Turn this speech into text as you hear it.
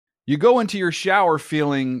You go into your shower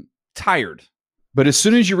feeling tired, but as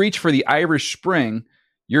soon as you reach for the Irish Spring,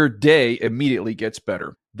 your day immediately gets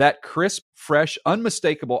better. That crisp, fresh,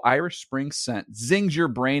 unmistakable Irish Spring scent zings your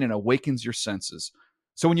brain and awakens your senses.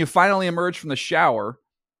 So when you finally emerge from the shower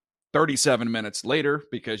 37 minutes later,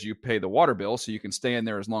 because you pay the water bill so you can stay in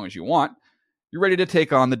there as long as you want, you're ready to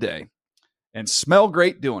take on the day and smell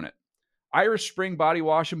great doing it. Irish Spring Body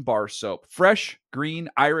Wash and Bar Soap. Fresh, green,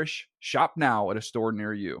 Irish. Shop now at a store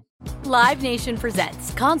near you. Live Nation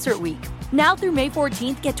presents Concert Week. Now through May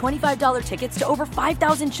 14th, get $25 tickets to over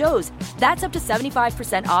 5,000 shows. That's up to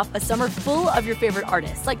 75% off a summer full of your favorite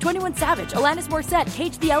artists like 21 Savage, Alanis Morissette,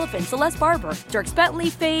 Cage the Elephant, Celeste Barber, Dierks Bentley,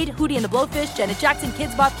 Fade, Hootie and the Blowfish, Janet Jackson,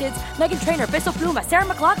 Kids Bop Kids, Meghan Trainor, Bissell Pluma, Sarah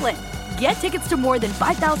McLachlan. Get tickets to more than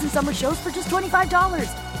 5,000 summer shows for just $25.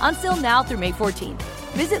 Until now through May 14th.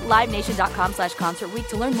 Visit LiveNation.com/Concert Week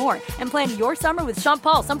to learn more and plan your summer with Sean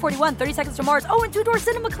Paul, Sum 41, 30 Seconds to Mars, and Two Door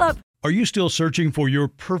Cinema Club. Are you still searching for your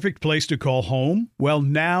perfect place to call home? Well,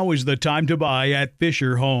 now is the time to buy at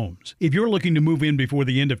Fisher Homes. If you're looking to move in before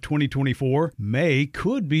the end of 2024, May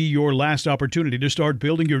could be your last opportunity to start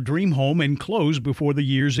building your dream home and close before the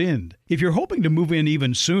year's end. If you're hoping to move in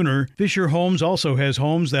even sooner, Fisher Homes also has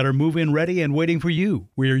homes that are move-in ready and waiting for you,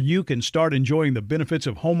 where you can start enjoying the benefits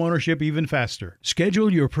of homeownership even faster.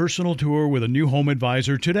 Schedule your personal tour with a new home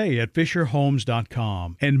advisor today at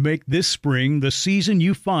FisherHomes.com and make this spring the season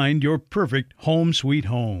you find your perfect home sweet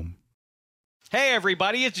home. Hey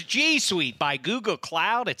everybody, it's G Suite by Google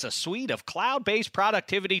Cloud. It's a suite of cloud-based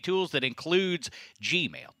productivity tools that includes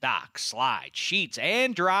Gmail, Docs, Slides, Sheets,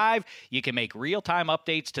 and Drive. You can make real-time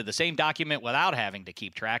updates to the same document without having to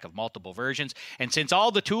keep track of multiple versions. And since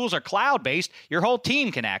all the tools are cloud-based, your whole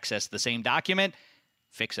team can access the same document,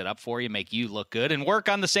 fix it up for you, make you look good, and work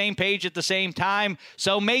on the same page at the same time.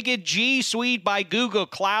 So make it G Suite by Google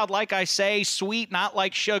Cloud. Like I say, sweet, not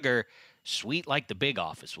like sugar. Sweet like the big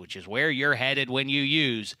office, which is where you're headed when you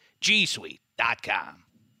use gsuite.com.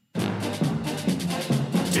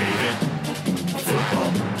 David.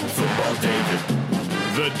 Football David.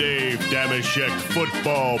 The Dave Dameshek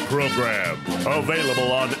Football Program.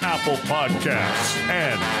 Available on Apple Podcasts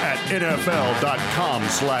and at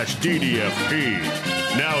NFL.com/DDFP.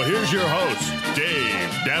 Now here's your host,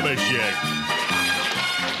 Dave Dameshek.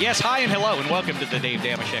 Yes, hi and hello, and welcome to the Dave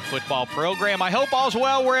Dameshek Football Program. I hope all's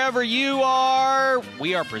well wherever you are.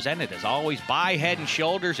 We are presented, as always, by Head &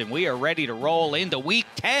 Shoulders, and we are ready to roll into Week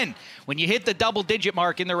 10. When you hit the double-digit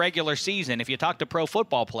mark in the regular season, if you talk to pro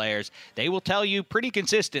football players, they will tell you pretty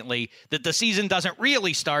consistently that the season doesn't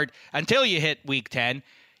really start until you hit Week 10.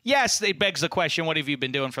 Yes, it begs the question, what have you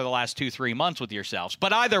been doing for the last 2-3 months with yourselves?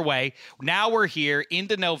 But either way, now we're here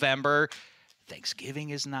into November.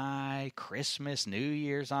 Thanksgiving is nigh, Christmas, New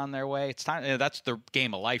Year's on their way. It's time. That's the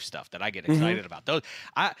game of life stuff that I get excited about. Those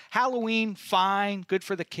Halloween, fine, good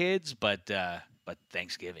for the kids, but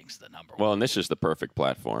Thanksgiving's the number one. Well, and this is the perfect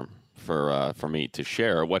platform for me to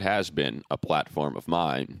share what has been a platform of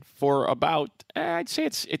mine for about, I'd say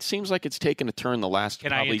it seems like it's taken a turn the last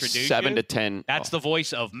probably 7 to 10. That's the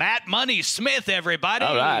voice of Matt Money Smith, everybody.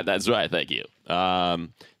 All right, that's right. Thank you.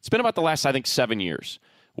 It's been about the last, I think, 7 years.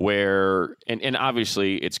 Where, and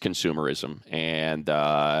obviously it's consumerism, and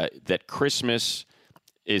that Christmas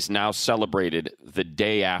is now celebrated the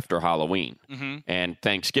day after Halloween, and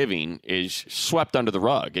Thanksgiving is swept under the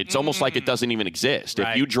rug. It's almost like it doesn't even exist.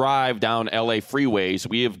 Right. If you drive down LA freeways,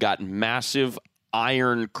 we have got massive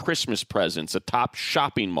iron Christmas presents atop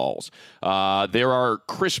shopping malls. There are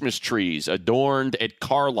Christmas trees adorned at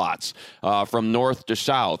car lots from north to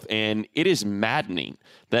south, and it is maddening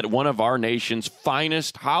that one of our nation's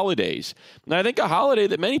finest holidays, and I think a holiday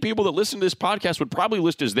that many people that listen to this podcast would probably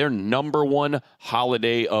list as their number one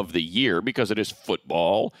holiday of the year because it is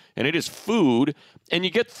football and it is food, and you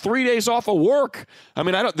get 3 days off of work. I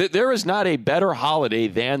mean, there is not a better holiday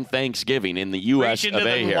than Thanksgiving in the U.S. of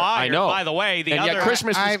A. here. I know. By the way, and yet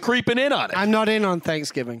Christmas is creeping in on it. I'm not in on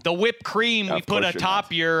Thanksgiving. The whipped cream we put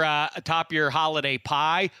atop your holiday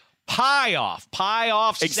pie. Pie off.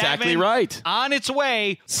 Exactly 7 right. On its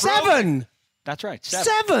way. 7. That's right.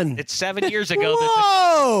 7. It's 7 years ago.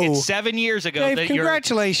 Whoa! It's 7 years ago Dave, that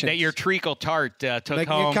congratulations. your treacle tart took Make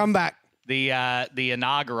home. your comeback. The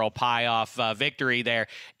inaugural pie-off victory there.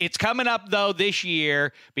 It's coming up, though, this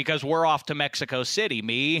year because we're off to Mexico City.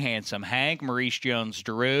 Me, Handsome Hank, Maurice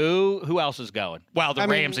Jones-Drew. Who else is going? Well,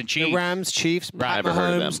 Rams and Chiefs. The Rams, Chiefs, Pat Never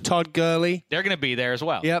heard of Mahomes, them. Todd Gurley. They're going to be there as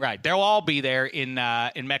well. Yep. Right. They'll all be there in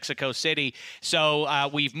Mexico City. So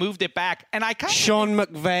we've moved it back. And I kind of Sean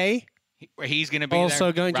McVay. He's going to be also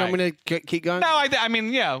there. going. Do you want me to keep going? No, I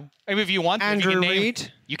mean, if you want, Andrew you can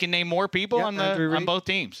Reid. You can name more people on both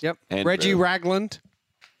teams. Yep. And Reggie Ragland.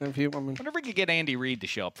 If you, I mean, wonder if we could get Andy Reid to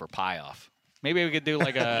show up for Pie Off. Maybe we could do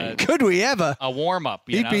like a could we ever? a warm up.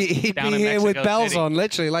 He'd be here with bells on,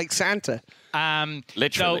 literally like Santa.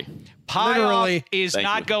 Literally. So Pie Literally. Off is Thank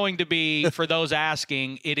not you. going to be, for those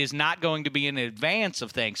asking, it is not going to be in advance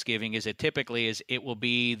of Thanksgiving as it typically is. It will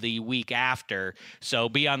be the week after. So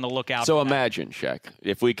be on the lookout So for that. imagine, Shaq,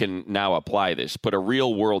 if we can now apply this, put a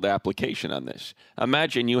real world application on this.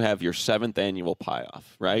 Imagine you have your 7th annual Pie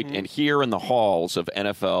Off, right? And here in the halls of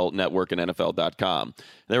NFL Network and NFL.com,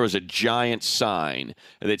 there was a giant sign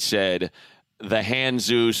that said, the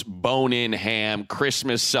Hanzus Bone-In Ham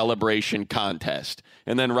Christmas Celebration Contest.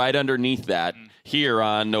 And then right underneath that, here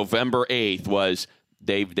on November 8th, was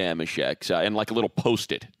Dave Dameshek's, and like a little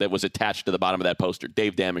Post-it that was attached to the bottom of that poster.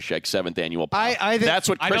 Dave Dameshek's 7th annual Pie Off. I think- That's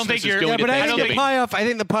what I don't Christmas think is you're- doing Yeah, to but I think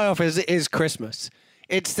Thanksgiving. the pie off is Christmas.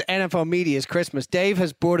 It's the NFL media's Christmas. Dave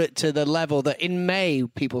has brought it to the level that in May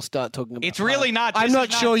people start talking about. It's really not. I'm this not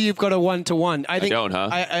is sure you've got a 1-to-1. I think don't, huh?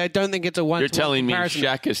 I don't think it's a 1-to-1. You're telling me comparison.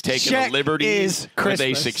 Shaq has taken Shaq a liberty is with a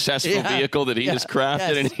Christmas. successful Yeah. vehicle that he has crafted,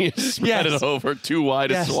 Yes. and he has spread Yes. it over too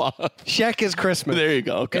wide a Yes. swath. Shaq is Christmas. There you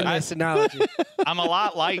go. Okay. In this analogy. I'm a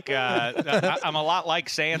lot like I'm a lot like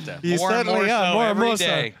Santa. You more and certainly more are. so More and every more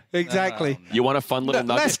day. so. Exactly. You want a fun little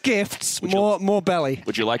nugget? Less gifts, more belly.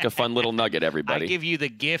 Would you like a fun little nugget, I everybody? give you the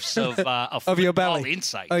gifts of Of your football belly.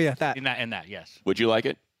 insight. Oh, yeah, that. In that, yes. Would you like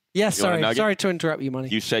it? Yes, You want a sorry. nugget? Sorry to interrupt you, Money.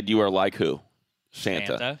 You said you are like who? Santa.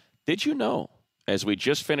 Santa. Did you know, as we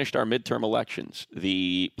just finished our midterm elections,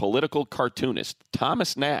 the political cartoonist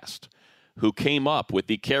Thomas Nast, who came up with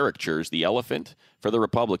the caricatures, the elephant for the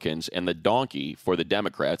Republicans and the donkey for the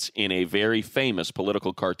Democrats in a very famous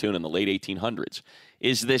political cartoon in the late 1800s,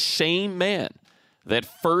 is the same man that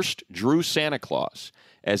first drew Santa Claus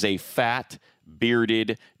as a fat,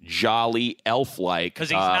 bearded, jolly, elf-like Because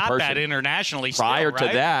he's not person. that internationally Prior still,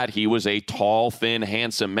 right? to that, he was a tall, thin,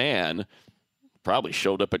 handsome man. Probably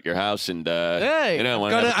showed up at your house and Hey,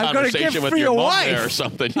 want to have a I've got a conversation gift with for your mom wife. there or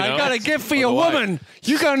something. You I've know? got a gift for Or your the wife. woman.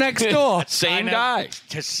 You go next door. Same I know. guy.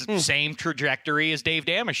 Just same trajectory as Dave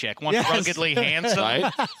Dameshek. Once Yes. ruggedly handsome,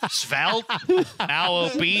 Right? svelte, now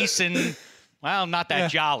obese, and well, not that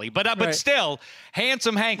jolly, but Right. still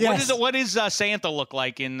handsome Hank. Yes. What does Santa look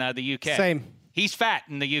like in the UK? Same. He's fat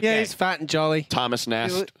in the UK. Yeah, he's fat and jolly. Thomas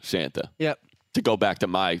Nast, Santa. Yep. To go back to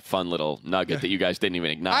my fun little nugget that you guys didn't even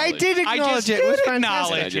acknowledge. I did I acknowledge just it. It was did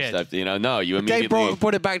fantastic. acknowledge I just it. have to, no, you Dave immediately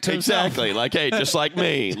brought it back to himself. exactly like, hey, just like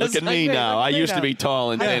me. Look at like me me, now. look I at me used to now. be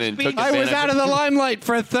tall and thin and took I was advantage out of the limelight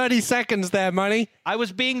for 30 seconds there, Money. I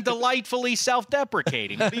was being delightfully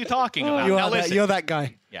self-deprecating. What are you talking about? You Now are that, listen. you're that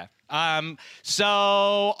guy. Yeah. So,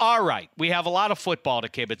 all right. We have a lot of football to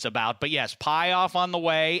kibitz about. But, yes, Pie Off on the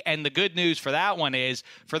way. And the good news for that one is,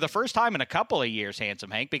 for the first time in a couple of years,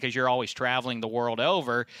 Handsome Hank, because you're always traveling the world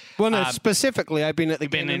over. Well, no, specifically, I've been at the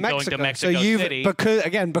been game in going to Mexico. Mexico so you've City.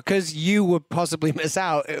 because you would possibly miss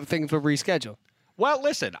out if things were rescheduled. Well,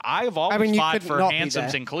 listen, I've always mean, you fought couldn't for not be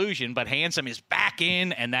Handsome's there. inclusion, but Handsome is back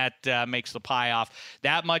in, and that makes the Pie Off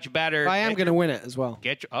that much better. I am going to win it as well.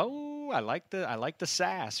 I like the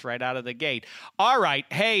sass right out of the gate. All right,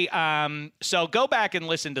 hey, so go back and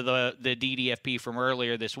listen to the DDFP from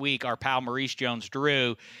earlier this week. Our pal Maurice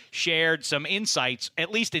Jones-Drew shared some insights,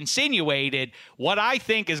 at least insinuated what I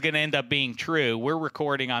think is going to end up being true. We're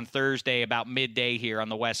recording on Thursday about midday here on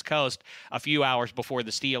the West Coast, a few hours before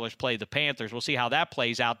the Steelers play the Panthers. We'll see how that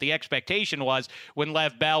plays out. The expectation was when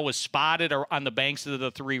Lev Bell was spotted on the banks of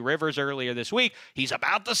the Three Rivers earlier this week, he's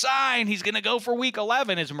about to sign. He's going to go for Week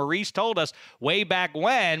 11, as Maurice told us way back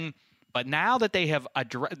when. But now that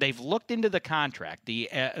they've looked into the contract, the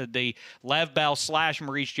Lev Bell /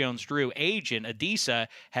 Maurice Jones-Drew agent, Adisa,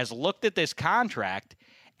 has looked at this contract.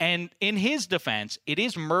 And in his defense, it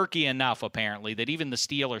is murky enough, apparently, that even the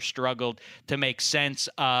Steelers struggled to make sense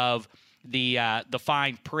of the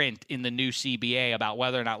fine print in the new CBA about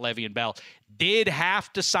whether or not Le'Veon Bell did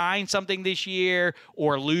have to sign something this year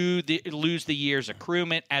or lose the year's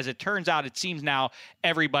accruement. As it turns out, it seems now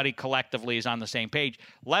everybody collectively is on the same page.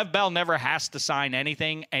 Lev Bell never has to sign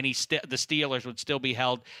anything, and the Steelers would still be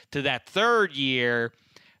held to that third year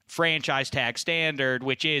franchise tag standard,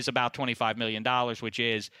 which is about $25 million, which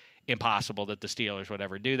is impossible that the Steelers would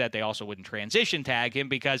ever do that. They also wouldn't transition tag him,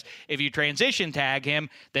 because if you transition tag him,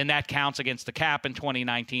 then that counts against the cap in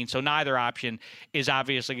 2019. So neither option is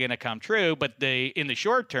obviously going to come true. But in the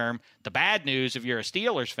short term, the bad news, if you're a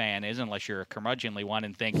Steelers fan, is, unless you're a curmudgeonly one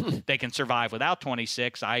and think they can survive without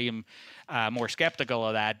 26, I am more skeptical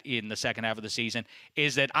of that in the second half of the season,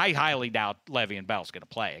 is that I highly doubt Le'Veon Bell's going to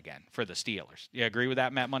play again for the Steelers. You agree with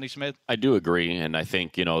that, Matt Money Smith? I do agree, and I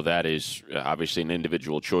think, that is obviously an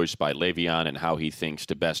individual choice by Le'Veon and how he thinks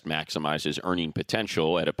to best maximize his earning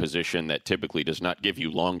potential at a position that typically does not give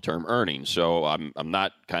you long-term earnings. So I'm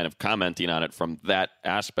not kind of commenting on it from that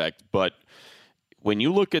aspect, but when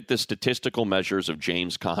you look at the statistical measures of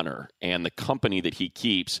James Conner and the company that he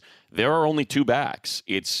keeps, there are only two backs.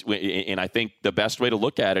 And I think the best way to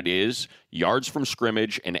look at it is yards from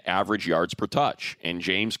scrimmage and average yards per touch. And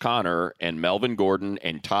James Conner and Melvin Gordon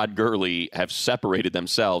and Todd Gurley have separated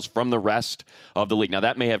themselves from the rest of the league. Now,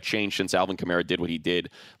 that may have changed since Alvin Kamara did what he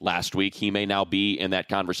did last week. He may now be in that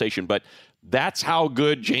conversation, but that's how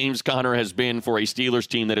good James Conner has been for a Steelers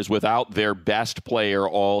team that is without their best player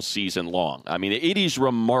all season long. I mean, it is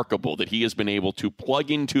remarkable that he has been able to plug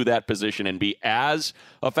into that position and be as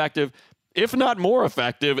effective, if not more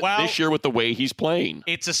effective, this year with the way he's playing.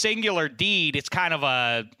 It's a singular deed. It's kind of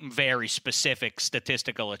a very specific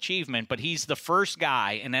statistical achievement, but he's the first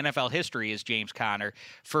guy in NFL history, is James Conner,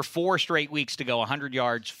 for 4 straight weeks to go 100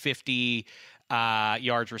 yards, 50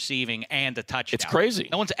 yards receiving, and a touchdown. It's crazy.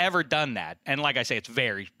 No one's ever done that. And like I say, it's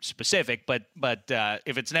very specific, but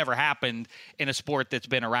if it's never happened in a sport that's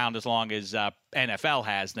been around as long as NFL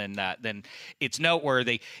has, then it's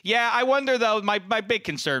noteworthy. Yeah, I wonder though. My big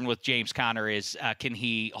concern with James Conner is can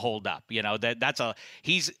he hold up? It's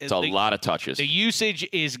a lot of touches. The usage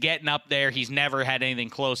is getting up there. He's never had anything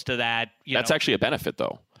close to that. That's actually a benefit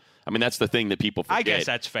though. I mean, that's the thing that people forget. I guess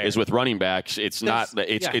that's fair. Is with running backs, it's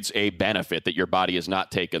a benefit that your body is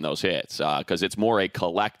not taking those hits because it's more a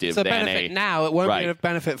collective it's a than benefit now. It won't be a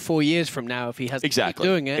benefit 4 years from now if he has to keep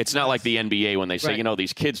doing it. It's not like the NBA when they say,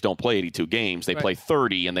 these kids don't play 82 games. They play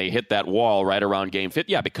 30 and they hit that wall right around game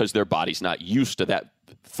 50. Yeah, because their body's not used to that.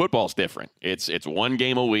 Football's different. It's 1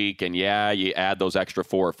 game a week, and you add those extra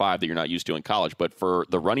 4 or 5 that you're not used to in college. But for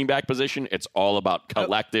the running back position, it's all about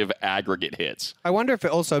collective aggregate hits. I wonder if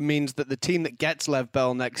it also means that the team that gets Lev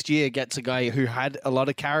Bell next year gets a guy who had a lot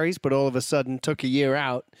of carries, but all of a sudden took a year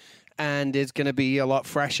out and is going to be a lot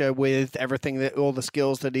fresher with everything all the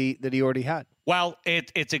skills that he already had. Well,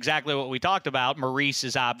 it's exactly what we talked about. Maurice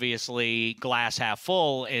is obviously glass half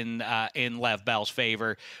full in Lev Bell's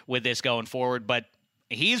favor with this going forward, but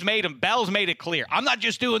Bell's made it clear. I'm not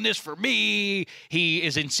just doing this for me. He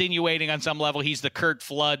is insinuating on some level he's the Curt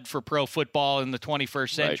Flood for pro football in the 21st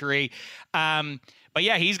century. Right. But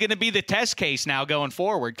yeah, he's going to be the test case now going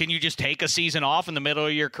forward. Can you just take a season off in the middle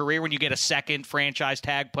of your career when you get a second franchise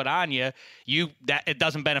tag put on you? It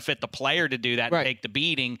doesn't benefit the player to do that and take the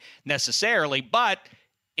beating necessarily. But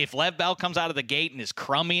if Lev Bell comes out of the gate and is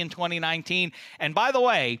crummy in 2019, and by the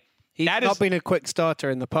way, he's not been a quick starter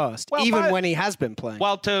in the past, even when he has been playing.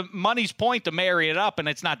 Well, to Money's point, to marry it up, and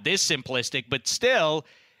it's not this simplistic, but still,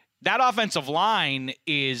 that offensive line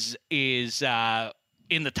is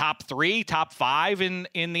in the top 3, top 5 in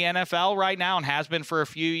the NFL right now and has been for a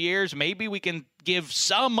few years. Maybe we can give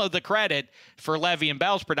some of the credit for Le'Veon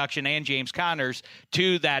Bell's production and James Conner's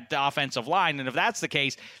to that offensive line. And if that's the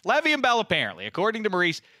case, Le'Veon Bell apparently, according to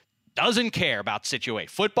Maurice, doesn't care about situation.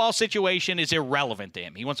 Football situation is irrelevant to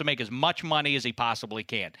him. He wants to make as much money as he possibly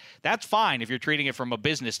can. That's fine if you're treating it from a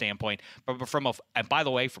business standpoint. But and by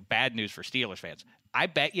the way, for bad news for Steelers fans, I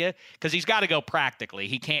bet you, because he's got to go practically.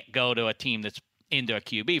 He can't go to a team that's into a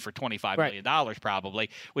QB for $25 million probably,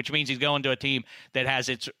 which means he's going to a team that has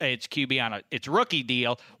its QB on its rookie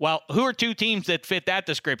deal. Well, who are 2 teams that fit that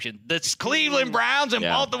description? The Cleveland Browns and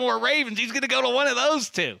Baltimore Ravens. He's going to go to one of those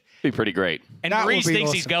 2. Be pretty great. And Maurice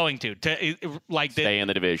thinks he's going to stay in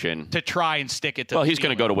the division to try and stick it to. Well, he's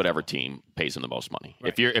going to go to whatever team pays him the most money.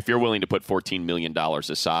 Right. If you're willing to put $14 million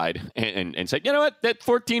aside and say, you know what, that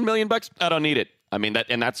 $14 million, I don't need it. I mean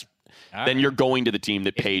that's. Then you're going to the team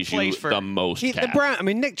that pays you the most.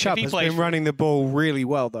 Nick Chubb has been running the ball really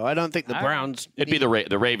well, though. I don't think the Browns. It'd be the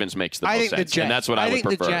Ravens makes the most sense, and that's what I would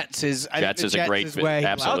prefer. I think Jets is a great fit.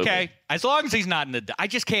 Absolutely. Okay, as long as he's not in the. I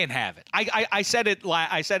just can't have it. I said it.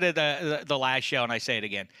 I said it the last show, and I say it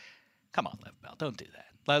again. Come on, Lev Bell, don't do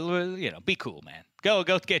that. Be cool, man. Go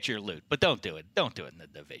get your loot, but don't do it. Don't do it in the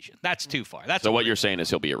division. That's too far. So what you're saying is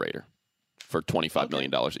he'll be a Raider for $25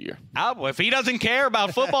 million a year. If he doesn't care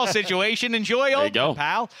about football situation, enjoy Oakland,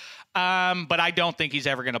 pal. But I don't think he's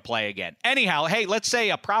ever going to play again. Anyhow, hey, let's say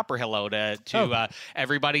a proper hello to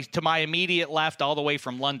everybody. To my immediate left, all the way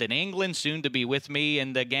from London, England, soon to be with me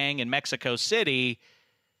and the gang in Mexico City,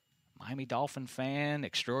 Miami Dolphin fan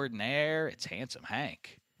extraordinaire. It's Handsome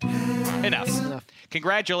Hank. Enough.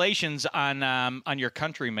 Congratulations on your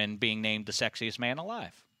countryman being named the sexiest man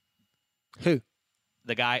alive. Who?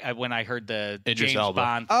 The guy when I heard the Idris James Elba.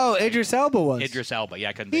 Bond. Oh, Idris Elba was. Idris Elba. Yeah,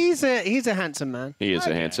 I couldn't. He's a handsome man. He is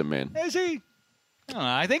a handsome man. Is he? I don't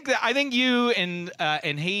know. I think you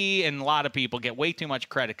and he and a lot of people get way too much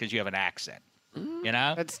credit because you have an accent. You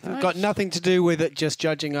know, That's got nothing to do with it. Just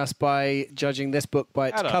judging us by judging this book by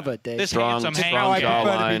its I don't cover, know. Dave. This Strong, handsome strong I handsome.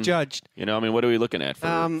 prefer to be jawline. judged. You know, I mean, what are we looking at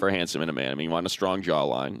for handsome in a man? I mean, you want a strong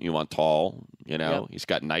jawline. You want tall. You know, Yep. he's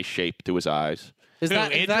got nice shape to his eyes. Is Who,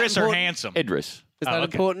 that Idris or important? handsome? Idris. Is Oh, that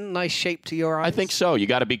okay. important? Nice shape to your eyes. I think so. You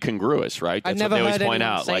got to be congruous, right? I've That's what never they always heard point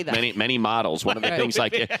anyone out. say Like that. many models, one of the things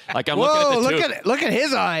like I'm Whoa! looking at the two. Look at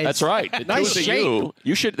his eyes. That's right. The Nice two of shape.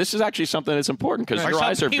 you should. This is actually something that's important because Are your some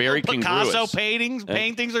eyes are people very Picasso congruous.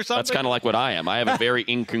 paintings or something. That's kind of like what I am. I have a very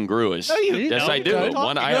incongruous. No, you yes, don't. I do. Don't.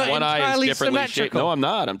 One eye, You're one eye is entirely differently shaped. symmetrical. No, I'm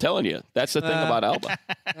not. I'm telling you. That's the thing about Elba.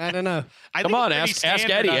 I don't know. I Come think on, it's ask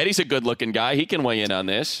pretty Eddie. standard. Eddie's a good-looking guy. He can weigh in on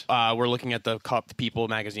this. We're looking at the People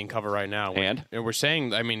magazine cover right now. And? We're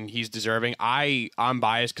saying, I mean, he's deserving. I'm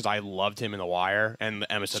biased because I loved him in The Wire and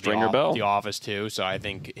Emma said Stringer Bell. The Office too. So I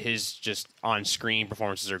think his just on-screen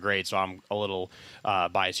performances are great. So I'm a little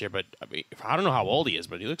biased here, but I mean, I don't know how old he is,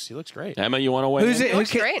 but he looks great. Emma, you want to weigh Who's in? it?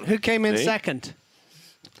 Looks great. Who came in See? second?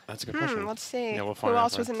 That's a good question. Let's see. Yeah, we'll Who find out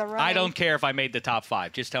else for was you. in the running? I don't care if I made the top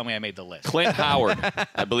 5. Just tell me I made the list. Clint Howard.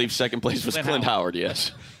 I believe second place was Clint Clint Howard.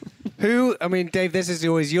 Yes. Who? I mean, Dave, this is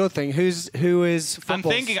always your thing. Who is I'm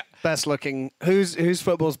football's thinking- best looking? Who's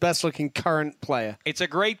football's best looking current player? It's a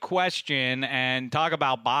great question, and talk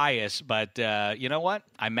about bias. But you know what?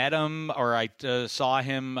 I met him, or I saw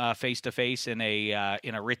him face to face in a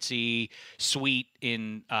ritzy suite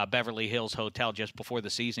in Beverly Hills Hotel just before the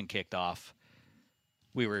season kicked off.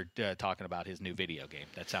 We were talking about his new video game.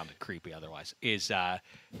 That sounded creepy. Otherwise, is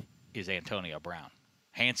Antonio Brown,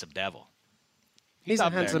 handsome devil? He's a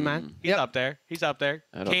up there. handsome man. He's up there. He's up there.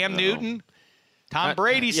 I don't Cam know. Newton, Tom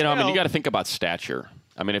Brady. You know, I mean, you still. got to think about stature.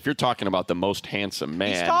 I mean, if you're talking about the most handsome man,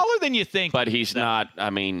 He's taller than you think. but he's not. I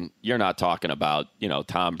mean, you're not talking about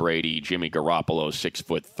Tom Brady, Jimmy Garoppolo,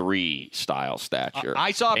 6'3" style stature.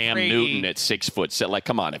 I saw Cam Brady- Newton at 6'7". Like,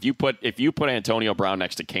 come on, if you put Antonio Brown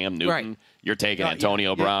next to Cam Newton, Right. you're taking Yeah,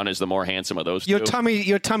 Antonio yeah. Brown as the more handsome of those Your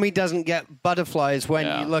two. tummy doesn't get butterflies when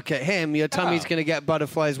Yeah. you look at him. Your tummy's going to get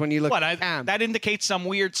butterflies when you look What? at Cam. That indicates some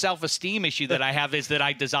weird self-esteem issue that I have, is that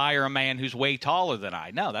I desire a man who's way taller than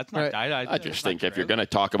I. No, that's not. Right. I just think if you're going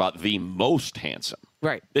to talk about the most handsome,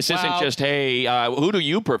 right. this isn't Well- just, hey, who do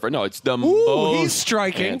you prefer? No, it's the Ooh, most he's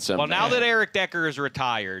striking. handsome Well, now man. that Eric Decker is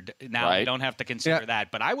retired, now we Right. don't have to consider Yeah.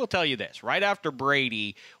 that. But I will tell you this: right after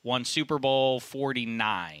Brady won Super Bowl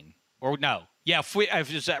 49, or no, yeah,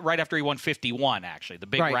 right after he won 51, actually, the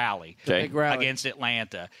big Right. rally. Okay. Big rally. Against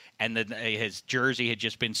Atlanta, and then his jersey had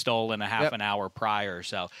just been stolen a half Yep. an hour prior.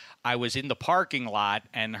 So I was in the parking lot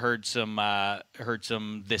and heard some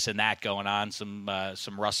this and that going on, some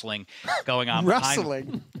rustling going on. behind-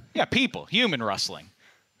 Rustling. yeah, people, human rustling,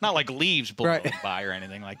 not like leaves blowing Right. by or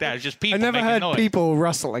anything like that. It's just people. I never making heard noise. people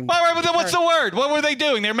rustling. What's the word? What were they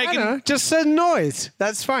doing? They're I making, don't know, just said noise.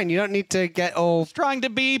 That's fine. You don't need to get all trying to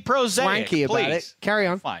be prosaic. swanky about please. it. Carry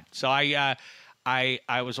on. Fine. So I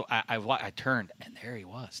turned, and there he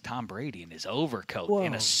was, Tom Brady in his overcoat,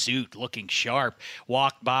 in Whoa. a suit, looking sharp.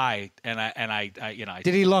 Walked by, and I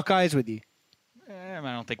Did he lock eyes with you? I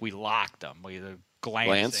don't think we locked them. We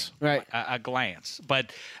glancing, Glance? Right. A glance.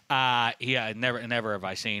 But never have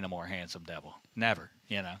I seen a more handsome devil. Never.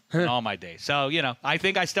 In all my days. So I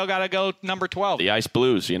think I still got to go number 12. The Ice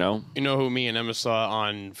Blues, You know who me and Emma saw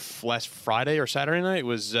on last Friday or Saturday night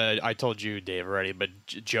was I told you, Dave, already, but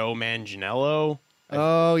Joe Manganiello,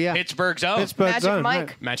 Oh yeah. Pittsburgh's own. Pittsburgh Magic zone, Mike.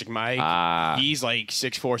 right. Magic Mike. Ah. He's like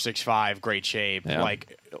 6'4", 6'5", great shape, Yeah.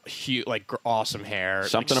 awesome hair.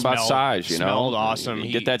 something like, about smelled- size, Smelled awesome. You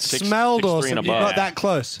He- get that 6'3" Smelled and awesome. You above. got that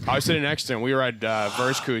close. I was sitting next to him. We were at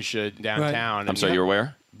Verskusha downtown. I'm sorry, you were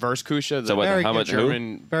where? Verskusha. So what? Very How good. about who?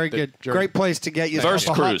 German. Very the good. German- Great place to get yourself Verse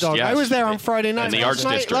a hot Cruise, dog. yes. I was there on Friday night. And the Arts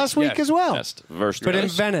District. last week Yes. as well. Yes, Verse But in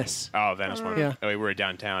Cruise. Venice. Oh, Venice one. Yeah. Oh, we were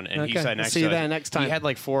downtown, and he Okay. sat next See to you us. there next time. He had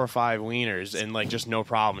like 4 or 5 wieners, and like just no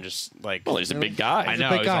problem. Just like Well, he's a big guy. I He's a know.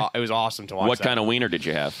 big It was, guy. it was awesome to watch. What that. kind of wiener did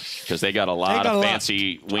you have? Because they got a lot got a of lot.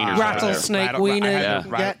 fancy wieners. Rattlesnake Rattle- wiener. I had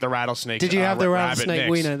Yeah. the rattlesnake. Did you have the rabbit rattlesnake mix.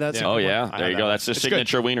 wiener? That's Oh yeah, I there had you go. that. That's the It's good.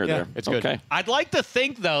 signature wiener Yeah. there. It's good. Okay. I'd like to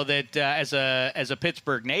think, though, that as a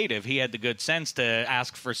Pittsburgh native, he had the good sense to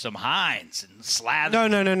ask for some Heinz and slather.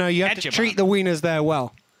 No. You have to Ketchup treat on the wieners there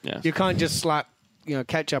well. Yeah. You can't just slap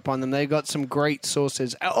ketchup on them. They got some great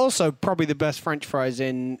sauces. Also, probably the best French fries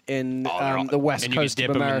in the West and Coast you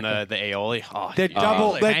of can dip America. them in the aioli. Oh, They're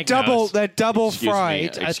yeah. double Excuse me,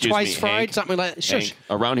 fried, twice fried, Hank. something like that. Shush. Hank,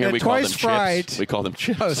 around here They're we call them twice fried. chips. We call them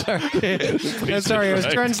chips. Oh, sorry. No, sorry, I was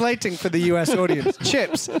translating for the U.S. audience.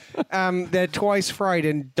 Chips. They're twice fried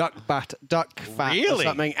in duck fat or Really?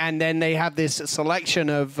 something, and then they have this selection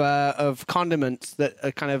of condiments that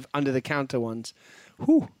are kind of under the counter ones.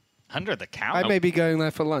 Whew. Under the counter. I may be going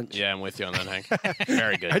there for lunch. Yeah, I'm with you on that, Hank.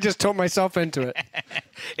 Very good. I just talked myself into it.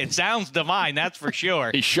 It sounds divine, that's for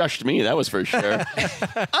sure. He shushed me, that was for sure.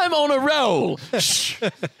 I'm on a roll. Shh.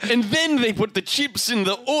 And then they put the chips in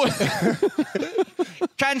the oil.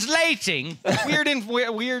 Translating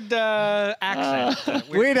weird accent.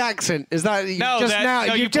 Weird accent. Is that you No, just that, now?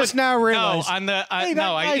 no, you just now realized. No, on the Hey, that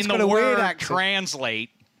guy's in got the a weird word accent.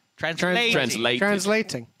 translating.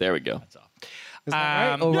 Translating. There we go. Is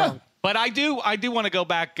that right or Yeah. wrong? But I do want to go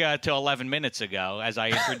back to 11 minutes ago as I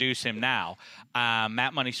introduce him now.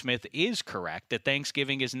 Matt Money Smith is correct that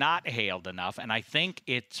Thanksgiving is not hailed enough, and I think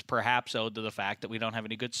it's perhaps owed to the fact that we don't have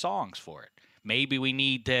any good songs for it. Maybe we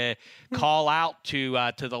need to call out to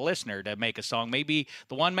the listener to make a song. Maybe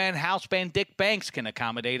the one-man house band Dick Banks can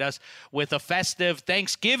accommodate us with a festive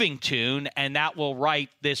Thanksgiving tune, and that will right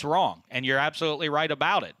this wrong. And you're absolutely right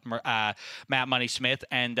about it, Matt Money Smith.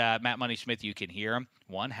 And Matt Money Smith, you can hear him.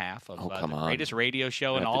 One half of the greatest radio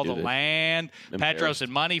show in all the land. Petros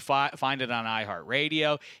and Money, find it on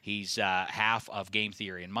iHeartRadio. He's half of Game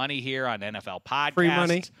Theory and Money here on NFL Podcast. Free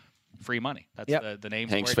Money. Free Money. That's the name.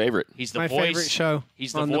 Hank's favorite. He's the My voice. favorite show.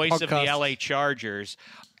 He's the on voice the of the podcast. LA Chargers.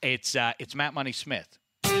 It's Matt Money Smith.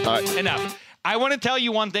 All right. Enough. I want to tell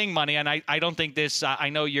you one thing, Money, and I don't think this. I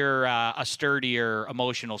know you're a sturdier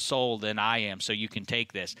emotional soul than I am, so you can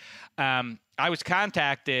take this. I was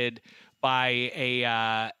contacted by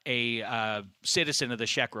a citizen of the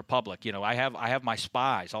Czech Republic. You know, I have my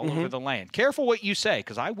spies all over the land. Careful what you say,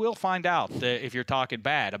 because I will find out if you're talking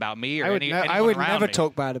bad about me or anyone I would around never me.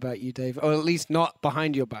 talk bad about you, Dave, or at least not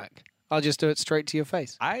behind your back. I'll just do it straight to your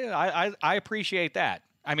face. I appreciate that.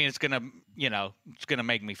 I mean, it's gonna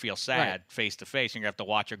make me feel sad face to face, and you're gonna have to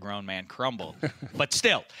watch a grown man crumble. But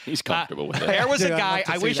still, He's comfortable with it. There was a Dude, I'd guy. love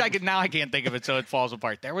to I see wish that. I could. Now I can't think of it, so it falls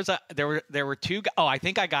apart. There were two. Oh, I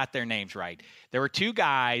think I got their names right. There were two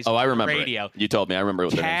guys. Oh, I on remember radio. it. You told me. I remember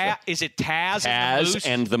what their names were. Is it Taz? Taz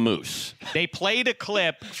and the Moose. They played a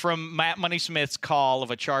clip from Matt Money Smith's call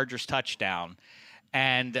of a Chargers touchdown,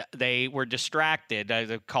 and they were distracted.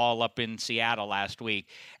 The call up in Seattle last week,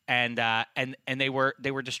 and they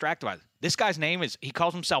were distracted by it. This guy's name is. He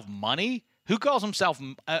calls himself Money. Who calls himself?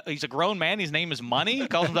 He's a grown man. His name is Money. He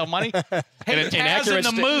calls himself Money. Hey, Taz and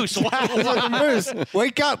the Moose. The Moose.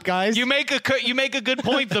 Wake up, guys. You make a good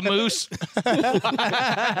point, the Moose.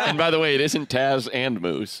 And by the way, it isn't Taz and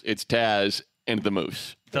Moose. It's Taz and the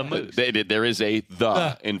Moose. The Moose. There is a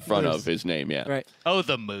the in front Moose. of his name, yeah. Right. Oh,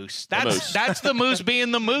 the Moose. Moose. That's the Moose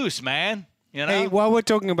being the Moose, man. You know. Hey, while we're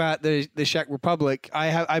talking about the Czech Republic,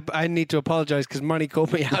 I need to apologize because Money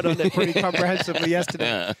called me out on it pretty comprehensively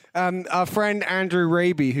yesterday. Our friend Andrew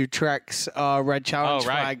Raby, who tracks our Red Challenge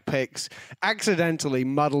flag picks, accidentally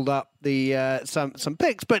muddled up the some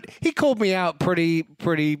picks, but he called me out pretty.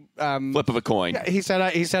 Flip of a coin. He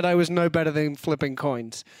said I was no better than flipping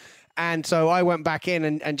coins. And so I went back in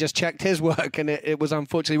and just checked his work, and it was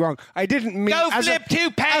unfortunately wrong. I didn't mean Go flip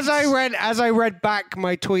 2 pence. As I read back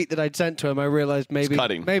my tweet that I'd sent to him, I realized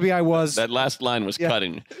maybe I was. That last line was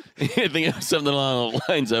cutting. I think it was something along the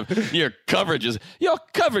lines of your coverage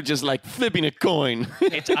is like flipping a coin.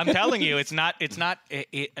 I'm telling you, it's not.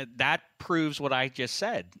 That proves what I just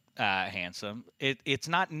said, Handsome. It's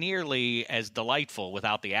not nearly as delightful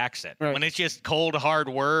without the accent. Right. When it's just cold, hard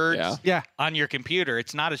words Yeah. on your computer,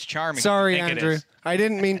 it's not as charming. Sorry, as I think it Andrew. is. I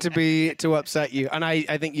didn't mean to upset you, and I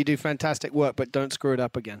think you do fantastic work, but don't screw it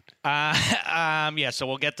up again. So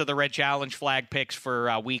we'll get to the Red Challenge flag picks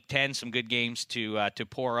for Week 10. Some good games to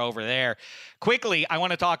pour over there. Quickly, I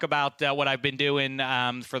want to talk about what I've been doing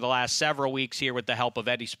for the last several weeks here with the help of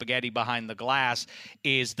Eddie Spaghetti behind the glass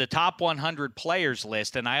is the top 100 players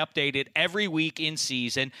list, and I update it every week in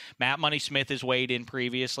season. Matt Money Smith has weighed in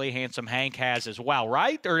previously. Handsome Hank has as well,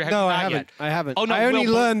 right? Or have No, you I not haven't. yet? I haven't. Oh, no, I only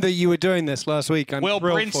Will learned that you were doing this last week. I'm Will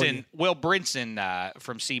thrilled for you. Brinson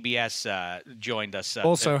from CBS joined us.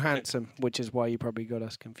 Also handsome, which is why you probably got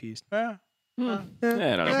us confused. I don't know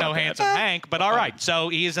No about Handsome that. Hank, but all right. So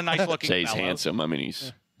he is a nice looking Say he's fellow. handsome. I mean,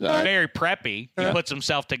 he's Very preppy. He puts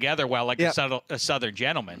himself together well, like a southern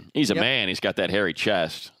gentleman. he's a man. He's got that hairy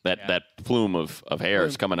chest. That plume of hair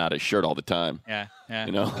is coming out of his shirt all the time. Yeah. Yeah.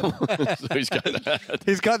 You know, so he's got that.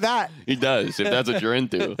 He's got that. He does. If that's what you're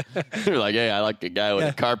into, you're like, hey, I like a guy with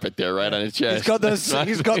a carpet there right on his chest. He's got those.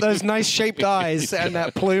 He's got those nice shaped eyes and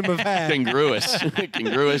that plume of hair.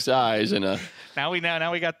 Congruous eyes and a. Now we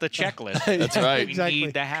got the checklist. That's right. We Exactly.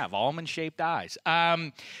 need to have almond-shaped eyes.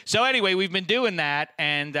 So anyway, we've been doing that,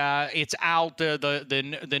 and it's out.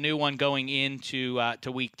 The new one going into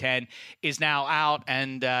to week 10 is now out,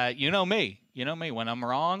 and you know me. You know me, when I'm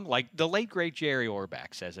wrong, like the late, great Jerry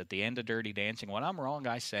Orbach says at the end of Dirty Dancing, when I'm wrong,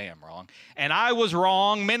 I say I'm wrong. And I was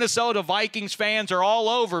wrong. Minnesota Vikings fans are all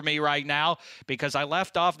over me right now because I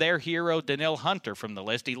left off their hero, Danielle Hunter, from the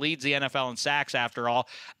list. He leads the NFL in sacks, after all.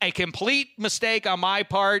 A complete mistake on my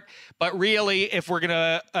part, but really, if we're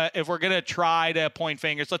gonna try to point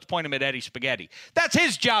fingers, let's point them at Eddie Spaghetti. That's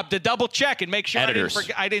his job, to double check and make sure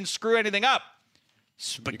I didn't screw anything up.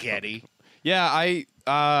 Spaghetti. Yeah,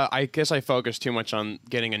 I guess I focused too much on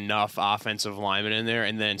getting enough offensive linemen in there,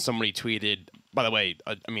 and then somebody tweeted, by the way,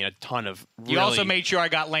 a ton of really... You also made sure I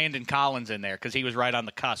got Landon Collins in there because he was right on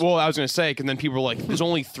the cusp. Well, I was going to say, because then people were like, there's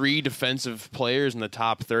only 3 defensive players in the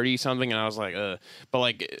top 30-something, and I was like, But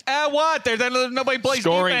like... What? Nobody plays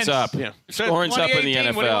Scoring's defense. up. Yeah. Scoring's up in the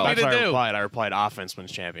 2018, what do you NFL. want me That's to why do? I replied offense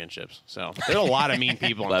wins championships. So there's a lot of mean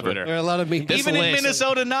people on Clever. Twitter. There are a lot of mean people. Even in list-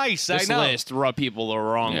 Minnesota, nice. This I know. list rub people the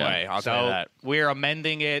wrong Yeah. way. I'll tell you So that. we're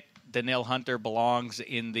amending it. Danielle Hunter belongs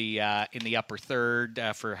in the upper third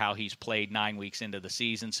for how he's played 9 weeks into the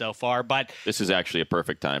season so far. But This is actually a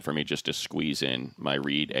perfect time for me just to squeeze in my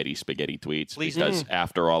Read Eddie Spaghetti tweets. Please because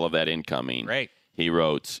after all of that incoming, Great. he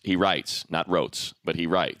writes, not wrote, but he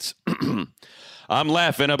writes, I'm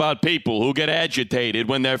laughing about people who get agitated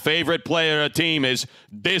when their favorite player or team is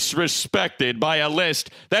disrespected by a list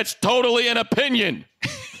that's totally an opinion.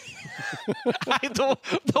 the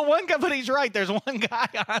one guy, but he's right. There's one guy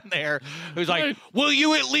on there who's like, "Will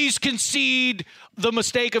you at least concede the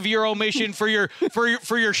mistake of your omission for your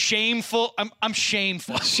shameful?" I'm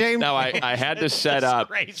shameful. Now, I had to set up.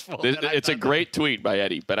 Disgraceful This, that I it's a thought great tweet by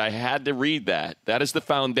Eddie, but I had to read that. That is the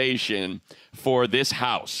foundation for this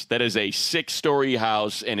house. That is a 6-story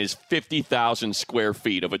house and is 50,000 square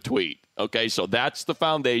feet of a tweet. Okay, so that's the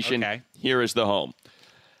foundation. Okay. Here is the home.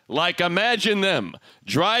 Like, imagine them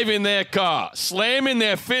driving their car, slamming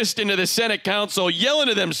their fist into the Senate council, yelling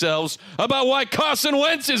to themselves about why Carson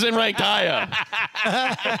Wentz isn't ranked higher.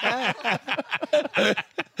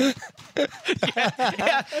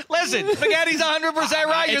 Yeah, listen, Spaghetti's 100%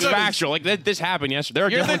 right. It's factual. Like this happened yesterday. There are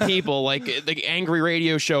different people, like the angry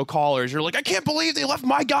radio show callers. You're like, I can't believe they left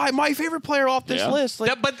my guy, my favorite player, off this Yeah. list. Like,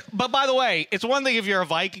 Yeah, but by the way, it's one thing if you're a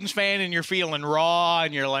Vikings fan and you're feeling raw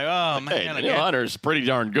and you're like, oh man, Hey, I Daniel can't- Hunter's pretty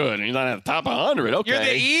darn good, and he's not at the top 100. Okay. You're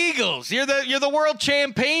the Eagles. You're the world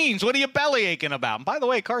champions. What are you belly aching about? And by the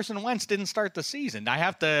way, Carson Wentz didn't start the season. I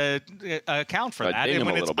have to account for But that. ding And him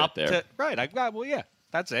when a it's little bit up there. to right, well, yeah,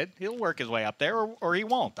 that's it. He'll work his way up there, or he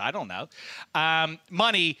won't. I don't know.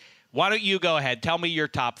 Money. Why don't you go ahead? Tell me your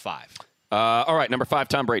top 5. All right, number 5,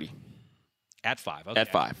 Tom Brady. At 5. Okay.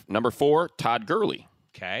 At 5. Number 4, Todd Gurley.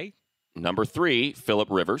 Okay. Number 3, Phillip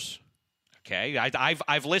Rivers. Okay,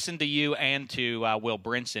 I've listened to you and to Will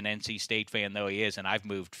Brinson, NC State fan though he is, and I've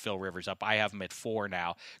moved Phil Rivers up. I have him at 4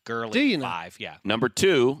 now. Gurley Do you now? 5. Yeah. Number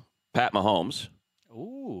 2, Pat Mahomes.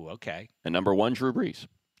 Ooh. Okay. And number 1, Drew Brees.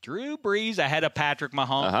 Drew Brees ahead of Patrick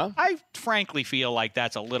Mahomes. Uh-huh. I frankly feel like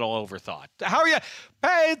that's a little overthought. How are you?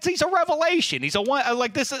 Hey, he's a revelation. He's a one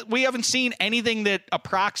like this. We haven't seen anything that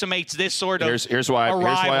approximates this sort of Here's why I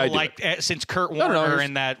arrival do it. Since Kurt No, Warner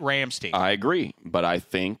and that Rams team. I agree, but I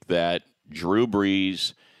think that Drew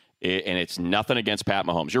Brees, and it's nothing against Pat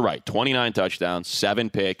Mahomes. You're right, 29 touchdowns, 7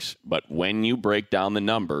 picks, but when you break down the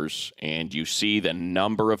numbers and you see the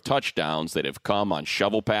number of touchdowns that have come on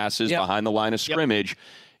shovel passes behind the line of scrimmage,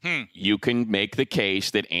 you can make the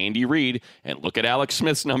case that Andy Reid, and look at Alex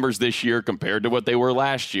Smith's numbers this year compared to what they were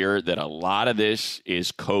last year, that a lot of this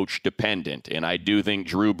is coach dependent. And I do think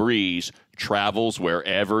Drew Brees travels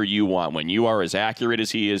wherever you want. When you are as accurate as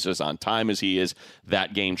he is, as on time as he is,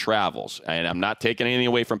 that game travels. And I'm not taking anything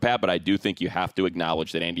away from Pat, but I do think you have to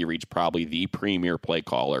acknowledge that Andy Reid's probably the premier play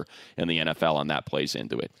caller in the NFL, and that plays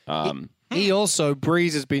into it. He also,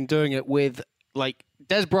 Breeze has been doing it with, like,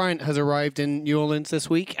 Des Bryant has arrived in New Orleans this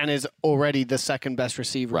week and is already the second best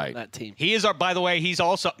receiver on that team. He is, by the way, he's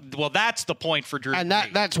also, well, that's the point for Drew And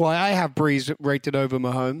Brees. that's why I have Breeze rated over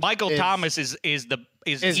Mahomes. Michael Thomas is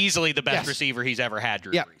easily the best yes. receiver he's ever had,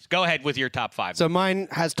 Drew Yeah. Brees. Go ahead with your top 5. So mine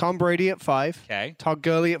has Tom Brady at 5, Okay. Todd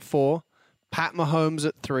Gurley at 4, Pat Mahomes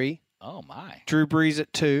at 3, Oh, my. Drew Brees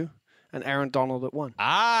at 2, and Aaron Donald at 1.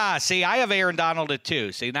 See, I have Aaron Donald at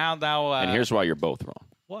 2. See, now. And here's why you're both wrong.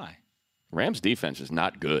 Why? Rams defense is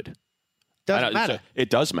not good. Doesn't matter. It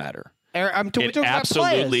does matter. I'm talking It about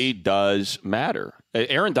absolutely players. does matter.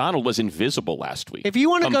 Aaron Donald was invisible last week. If you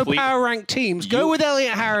want to go power rank teams, go with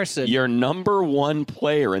Elliot Harrison. Your number one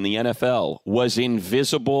player in the NFL was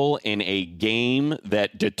invisible in a game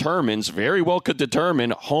that very well could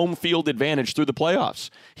determine home field advantage through the playoffs.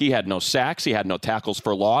 He had no sacks. He had no tackles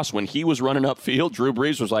for loss. When he was running upfield, Drew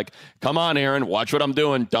Brees was like, come on, Aaron, watch what I'm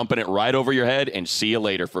doing, dumping it right over your head, and see you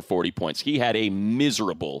later for 40 points. He had a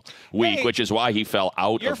miserable week, which is why he fell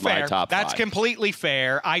out of my top 5. That's completely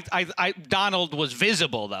fair. Donald was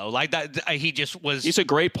visible though, like that. He just was. He's a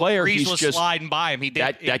great player. Brees He's was just sliding by him. He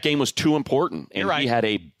did that game was too important, and right. he had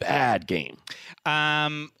a bad game.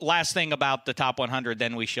 Last thing about the top 100,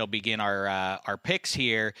 then we shall begin our picks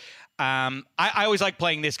here. I always like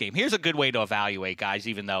playing this game. Here's a good way to evaluate guys,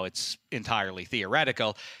 even though it's entirely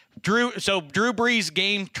theoretical. Drew Brees'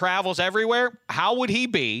 game travels everywhere. How would he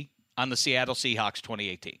be on the Seattle Seahawks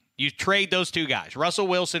 2018? You trade those two guys, Russell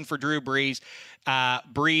Wilson for Drew Brees.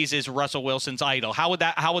 Brees is Russell Wilson's idol. How would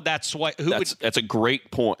that sway? That's a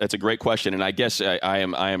great point. That's a great question, and I guess I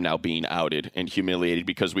am now being outed and humiliated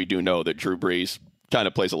because we do know that Drew Brees kind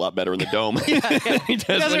of plays a lot better in the dome. He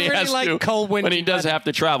does when he has to. Cold winter when he does have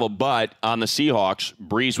to travel. But on the Seahawks,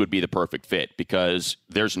 Brees would be the perfect fit because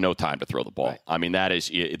there's no time to throw the ball. Right. I mean,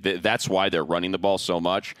 that's why they're running the ball so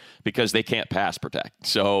much, because they can't pass protect.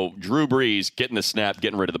 So Drew Brees getting the snap,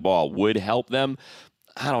 getting rid of the ball would help them.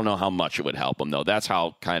 I don't know how much it would help them, though. That's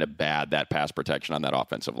how kind of bad that pass protection on that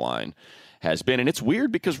offensive line has been. And it's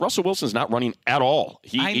weird because Russell Wilson's not running at all.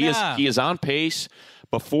 He is on pace.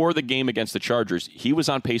 Before the game against the Chargers, he was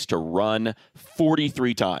on pace to run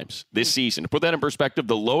 43 times this season. To put that in perspective,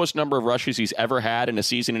 the lowest number of rushes he's ever had in a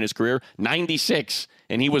season in his career, 96.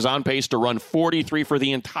 And he was on pace to run 43 for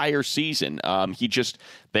the entire season.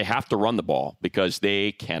 They have to run the ball because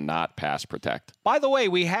they cannot pass protect. By the way,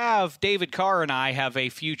 David Carr and I have a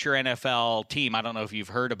future NFL team. I don't know if you've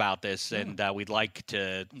heard about this, and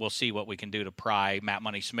we'll see what we can do to pry Matt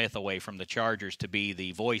Money Smith away from the Chargers to be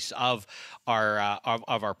the voice of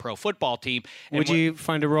our pro football team. Would you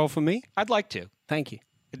find a role for me? I'd like to. Thank you.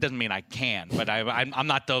 It doesn't mean I can, but I'm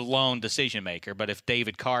not the lone decision maker. But if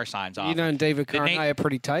David Carr signs off, David Carr and I are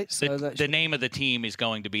pretty tight. So the name of the team is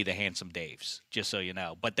going to be the Handsome Daves, just so you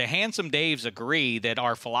know. But the Handsome Daves agree that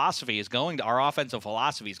our offensive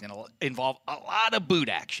philosophy is going to involve a lot of boot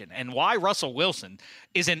action, and why Russell Wilson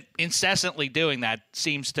isn't incessantly doing that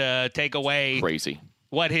seems to take away crazy.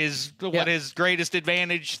 What his greatest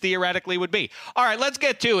advantage theoretically would be. All right, let's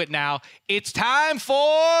get to it now. It's time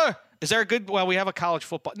for. Is there a good? Well, we have a college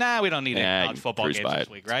football. Nah, we don't need any college football games this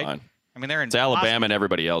week, right? Fine. I mean, they're in. It's Alabama and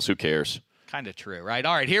everybody else. Who cares? Kind of true, right?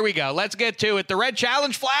 All right, here we go. Let's get to it. The Red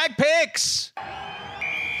Challenge Flag Picks.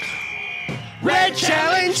 Red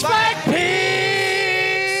Challenge Flag Picks.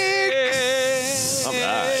 All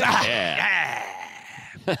right.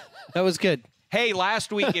 Yeah. That was good. Hey,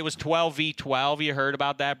 last week it was 12v12. You heard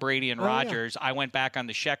about that, Brady and Rodgers. Yeah. I went back on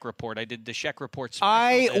the Sheck Report. I did the Sheck Report special.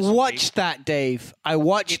 I watched that, Dave. I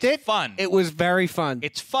watched it. It's fun. It was very fun.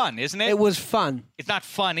 It's fun, isn't it? It was fun. It's not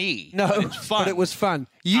funny. No, but it's fun. But it was fun.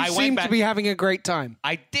 You seem to be having a great time.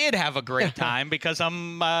 I did have a great time because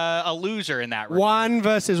I'm a loser in that regard. 1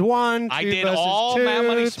 versus 1, 2 I did versus all 2, Matt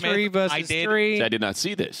Money Smith. 3 versus 3. I did not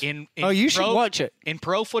see this. You should watch it. In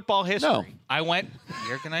pro football history, no. I went,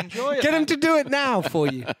 you're going to enjoy it. Get him to do it now for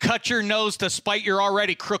you. Cut your nose to spite your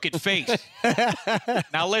already crooked face.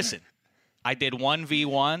 Now listen, I did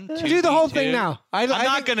 1v1. 2v2. Do the whole thing now. I'm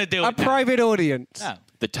not going to do it. A private audience. No.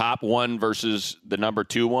 The top one versus the number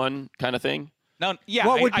 2 one kind of thing? No, yeah.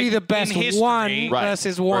 What would be the best history, one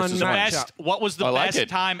versus one versus matchup? What was the best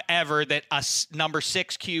time ever that a number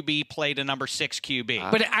 6 QB played a number 6 QB?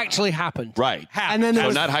 But it actually happened. Right. And then there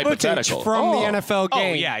was not footage hypothetical. from the NFL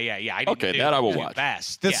game. Oh, yeah. I didn't okay, that I will watch.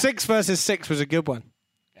 Best. The 6 versus 6 was a good one.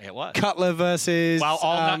 It was. Cutler versus... Well,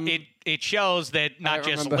 it shows that not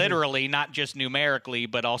just literally, not just numerically,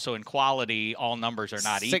 but also in quality, all numbers are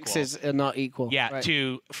not equal. 6s are not equal. Yeah, right.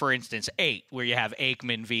 to, for instance, 8, where you have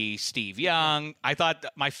Aikman v. Steve Young. I thought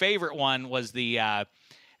my favorite one was the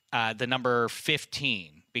number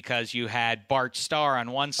 15, because you had Bart Starr on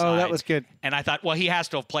one side. Oh, that was good. And I thought, well, he has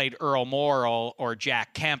to have played Earl Morrall or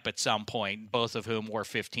Jack Kemp at some point, both of whom wore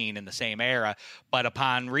 15 in the same era. But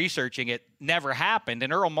upon researching it, never happened.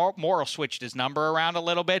 And Earl Morrall switched his number around a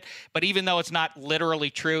little bit. But even though it's not literally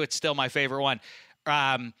true, it's still my favorite one.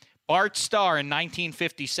 Bart Starr in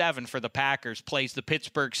 1957 for the Packers plays the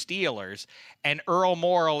Pittsburgh Steelers, and Earl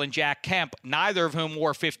Morrall and Jack Kemp, neither of whom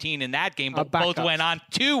wore 15 in that game, but both went on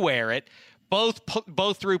to wear it.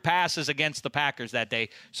 both threw passes against the Packers that day,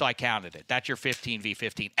 so I counted it. That's your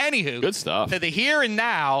 15v15. Anywho, good stuff. To the here and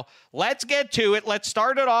now, let's get to it. Let's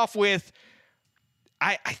start it off with,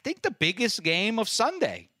 I think, the biggest game of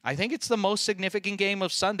Sunday. I think it's the most significant game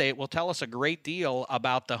of Sunday. It will tell us a great deal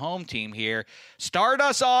about the home team here. Start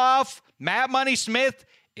us off, Matt Money Smith.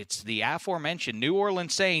 It's the aforementioned New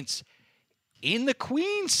Orleans Saints in the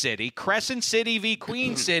Queen City, Crescent City v.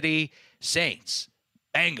 Queen City. Saints,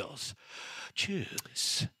 Bengals,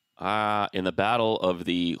 choose. In the battle of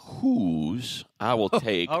the who's, I will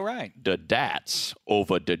take all right. the dats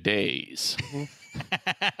over the days.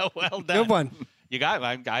 Well done. Good one. You got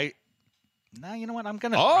it. No, you know what? I'm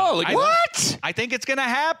going to. What? I think it's going to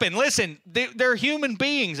happen. Listen, they're human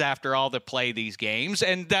beings after all that play these games,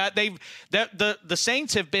 and the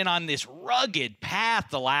Saints have been on this rugged path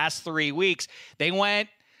the last 3 weeks. They won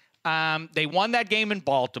that game in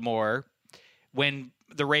Baltimore when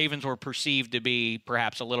the Ravens were perceived to be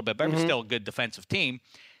perhaps a little bit better, but still a good defensive team.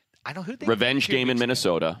 I don't know who they revenge game in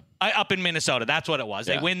Minnesota. Up in Minnesota, that's what it was.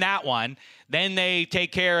 Yeah. They win that one. Then they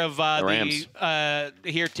take care of the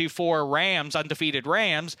heretofore Rams, undefeated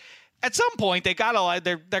Rams. At some point, they're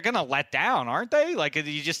going to let down, aren't they? Like,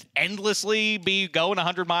 you just endlessly be going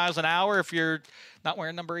 100 miles an hour if you're not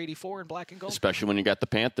wearing number 84 in black and gold. Especially when you got the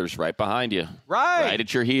Panthers right behind you. Right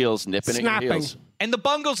at your heels, nipping at your heels. And the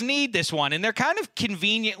Bungles need this one, and they're kind of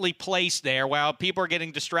conveniently placed there while people are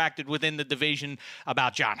getting distracted within the division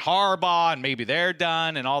about John Harbaugh and maybe they're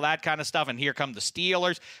done and all that kind of stuff, and here come the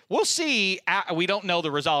Steelers. We'll see. We don't know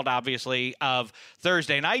the result, obviously, of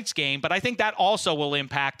Thursday night's game, but I think that also will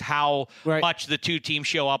impact how much the two teams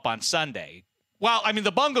show up on Sunday. Well, I mean,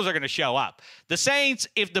 the Bungles are going to show up. The Saints,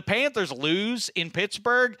 if the Panthers lose in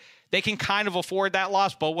Pittsburgh, they can kind of afford that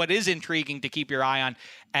loss. But what is intriguing to keep your eye on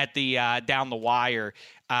at the down the wire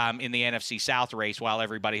in the NFC South race, while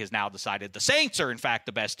everybody has now decided the Saints are, in fact,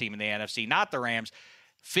 the best team in the NFC, not the Rams.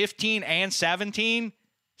 15 and 17,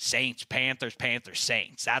 Saints, Panthers,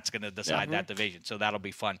 Saints. That's going to decide that division, so that'll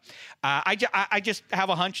be fun. I just have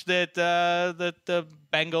a hunch that the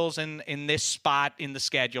Bengals in this spot in the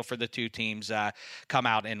schedule for the two teams come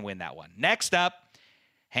out and win that one. Next up,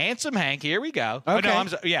 Handsome Hank. Here we go. Okay. Oh,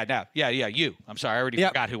 no, you. I'm sorry. I already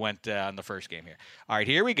forgot who went on the first game here. All right,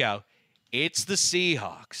 here we go. It's the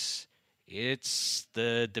Seahawks. It's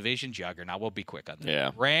the division juggernaut. We'll be quick on that.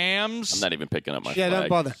 Yeah. Rams. I'm not even picking up my flag. Don't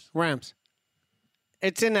bother. Rams.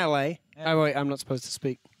 It's in LA. Yeah. Oh wait, I'm not supposed to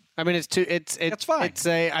speak. I mean, it's fine.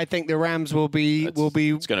 I think the Rams will be.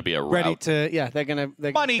 It's going to be a ready rout. to. Yeah, they're going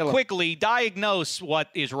to. Money, quickly diagnose what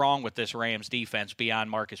is wrong with this Rams defense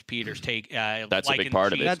beyond Marcus Peters. That's a big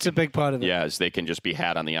part of it. That's a big part of it. Yeah, as they can just be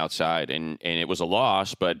had on the outside, and it was a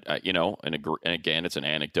loss, but and again, it's an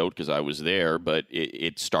anecdote because I was there, but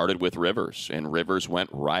it started with Rivers, and Rivers went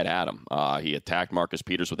right at him. He attacked Marcus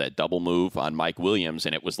Peters with that double move on Mike Williams,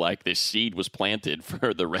 and it was like this seed was planted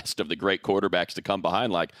for the rest of the great quarterbacks to come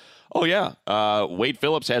behind. Like, oh yeah, Wade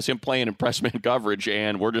Phillips has him playing in press man coverage,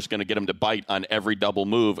 and we're just going to get him to bite on every double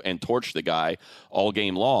move and torch the guy all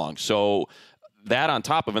game long. So that on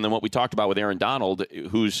top of, and then what we talked about with Aaron Donald,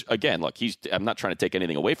 who's, again, look, I'm not trying to take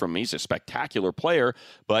anything away from him. He's a spectacular player,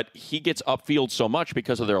 but he gets upfield so much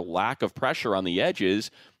because of their lack of pressure on the edges.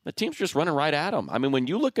 The team's just running right at him. I mean, when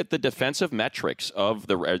you look at the defensive metrics of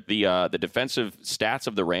the defensive stats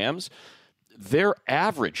of the Rams, they're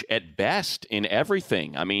average at best in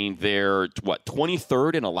everything. I mean, they're,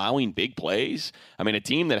 23rd in allowing big plays? I mean, a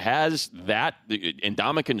team that has that,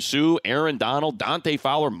 Ndamukong Suh, Aaron Donald, Dante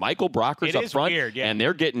Fowler, Michael Brockers up front. Weird, yeah. And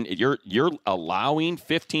they're getting, you're allowing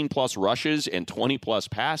 15-plus rushes and 20-plus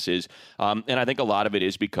passes. And I think a lot of it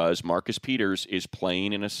is because Marcus Peters is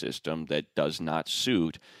playing in a system that does not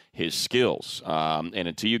suit his skills. And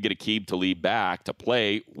until you get Aqib Talib back to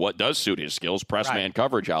play what does suit his skills, press man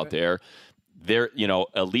coverage out there,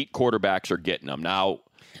 elite quarterbacks are getting them. Now,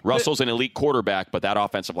 Russell's an elite quarterback, but that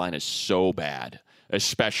offensive line is so bad,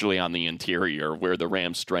 especially on the interior where the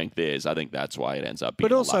Rams' strength is. I think that's why it ends up being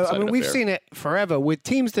But also, a we've seen it forever. With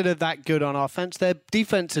teams that are that good on offense, their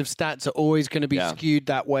defensive stats are always going to be skewed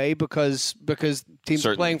that way because teams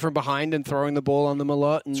are playing from behind and throwing the ball on them a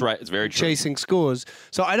lot. And that's right. It's very true. Chasing scores.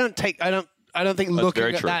 So I don't think looking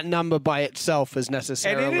at that number by itself is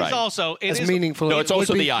necessarily and it is also meaningful. No, it's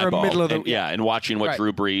also the eyeball. And watching what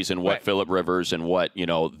Drew Brees and what Phillip Rivers and what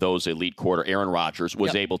those elite Aaron Rodgers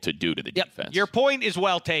was able to do to the defense. Your point is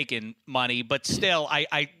well taken, Money, but still,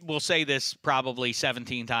 I will say this probably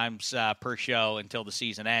 17 times per show until the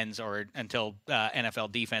season ends or until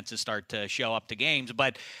NFL defenses start to show up to games.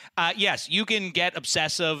 But yes, you can get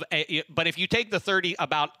obsessive, but if you take the 30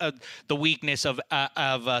 about the weakness of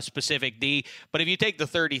a specific D, crazy, but if you take the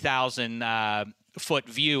 30,000 foot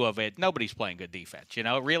view of it, nobody's playing good defense. It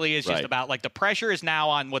really is just about like the pressure is now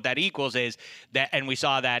on what that equals is that, and we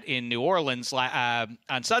saw that in New Orleans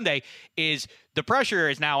on Sunday, is the pressure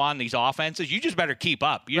is now on these offenses. You just better keep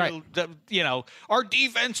up. Our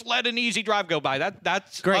defense let an easy drive go by.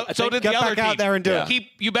 That's great. So did Get the other back team. out there and do it.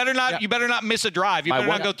 You better not miss a drive. You better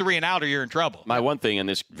not go 3 and out, or you're in trouble. My one thing, and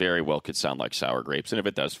this very well could sound like sour grapes, and if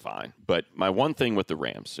it does, fine. But my one thing with the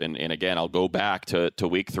Rams, and again, I'll go back to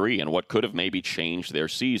week 3 and what could have maybe changed their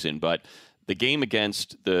season, but the game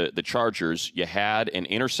against the Chargers, you had an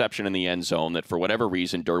interception in the end zone that for whatever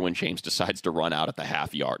reason, Derwin James decides to run out at the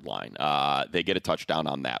half-yard line. They get a touchdown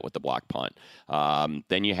on that with the block punt.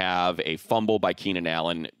 Then you have a fumble by Keenan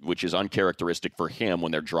Allen, which is uncharacteristic for him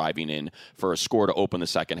when they're driving in for a score to open the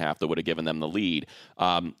second half that would have given them the lead.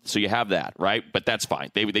 So you have that, right? But that's fine.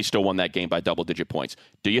 They still won that game by double-digit points.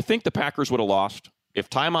 Do you think the Packers would have lost? If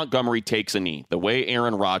Ty Montgomery takes a knee, the way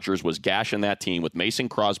Aaron Rodgers was gashing that team with Mason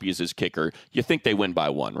Crosby as his kicker, you think they win by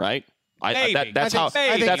 1, right? That's how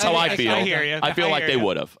I feel. I hear you. I feel like they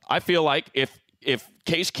would have. I feel like if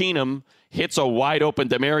Case Keenum hits a wide open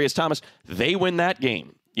Demaryius Thomas, they win that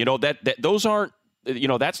game. Those aren't.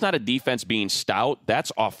 That's not a defense being stout.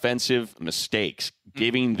 That's offensive mistakes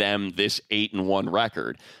giving them this 8-1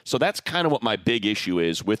 record. So that's kind of what my big issue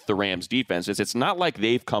is with the Rams defense. It's not like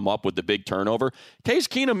they've come up with the big turnover. Case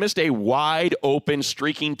Keenum missed a wide open,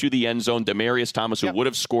 streaking to the end zone, Demaryius Thomas, who would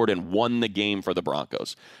have scored and won the game for the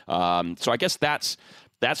Broncos. So I guess that's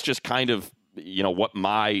just kind of what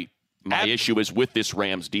my issue is with this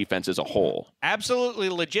Rams defense as a whole. Absolutely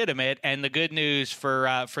legitimate, and the good news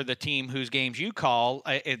for the team whose games you call,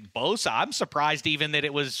 Bosa, I'm surprised even that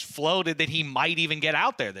it was floated that he might even get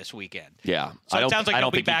out there this weekend. Yeah. So it sounds like he'll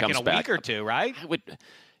be back in a week or two, right? If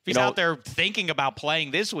he's out there thinking about playing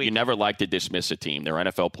this week. You never like to dismiss a team. They're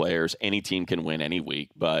NFL players. Any team can win any week,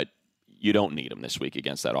 but you don't need them this week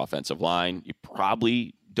against that offensive line. You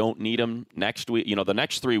probably don't need them next week. The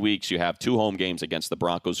next 3 weeks you have 2 home games against the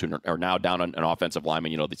Broncos, who are now down on an offensive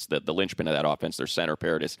lineman. It's the linchpin of that offense, their center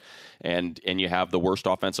Paradis, and you have the worst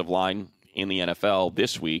offensive line in the NFL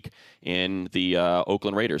this week in the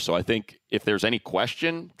Oakland Raiders. So I think if there's any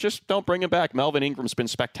question, just don't bring him back. Melvin Ingram's been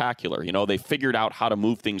spectacular. They figured out how to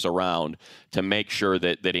move things around to make sure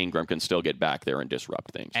that Ingram can still get back there and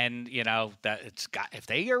disrupt things. And that if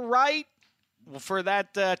they are right for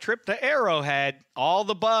that trip to Arrowhead, all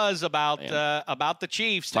the buzz about the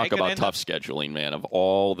Chiefs. Talk about tough scheduling, man. Of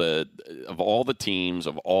all the teams,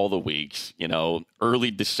 of all the weeks,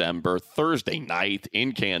 early December, Thursday night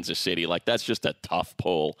in Kansas City, that's just a tough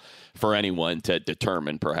pull for anyone to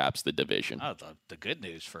determine perhaps the division. Oh, the good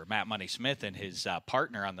news for Matt Money Smith and his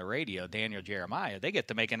partner on the radio, Daniel Jeremiah, they get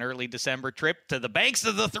to make an early December trip to the banks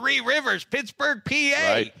of the Three Rivers, Pittsburgh, PA.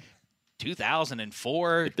 Right.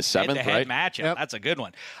 2004 the 7th, head-to-head right? matchup. Yep. That's a good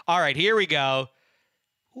one. All right, here we go.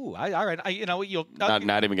 Ooh, all right. You'll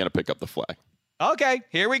not even going to pick up the flag. Okay,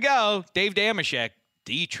 here we go. Dave Dameshek,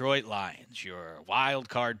 Detroit Lions, your wild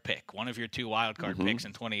card pick, one of your 2 wild card picks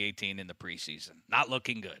in 2018 in the preseason. Not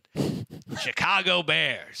looking good. Chicago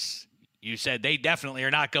Bears. You said they definitely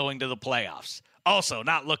are not going to the playoffs. Also,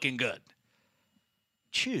 not looking good.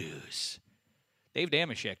 Choose. Dave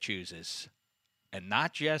Dameshek chooses. And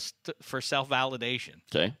not just for self-validation.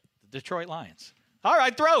 Okay. The Detroit Lions. All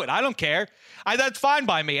right, throw it. I don't care. That's fine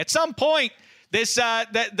by me. At some point,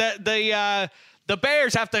 the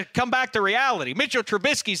Bears have to come back to reality. Mitchell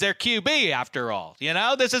Trubisky's their QB, after all.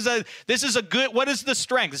 This is a good. What is the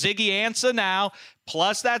strength? Ziggy Ansah now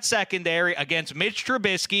plus that secondary against Mitch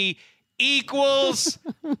Trubisky equals.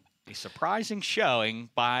 A surprising showing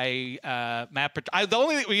by Matt Patricia. The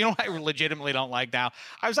only thing I legitimately don't like now,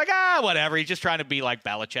 I was like, whatever. He's just trying to be like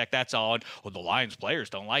Belichick. That's all. And, the Lions players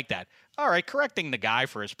don't like that. All right, correcting the guy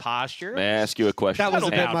for his posture. May I ask you a question? That was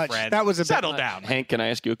a bit much. Fred. That was a Settle bit down. much. Hank, can I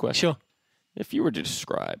ask you a question? Sure. If you were to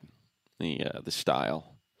describe the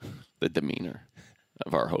style, the demeanor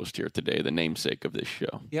of our host here today, the namesake of this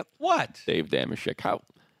show, Yep. What? Dave Dameshek,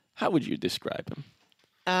 how would you describe him?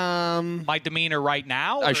 My demeanor right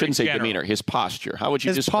now? I shouldn't say general? demeanor. His posture. How would you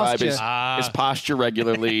His describe posture. his posture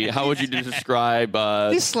regularly? How would you describe?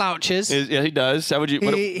 He slouches. Yeah, he does. How would you?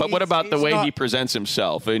 But what about the he's way not he presents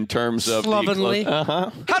himself in terms of slovenly?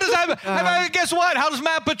 Uh-huh. How does that? Guess what? How does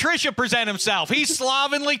Matt Patricia present himself? He's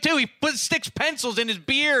slovenly too. He sticks pencils in his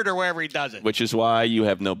beard or wherever he does it. Which is why you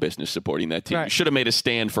have no business supporting that team. Right. You should have made a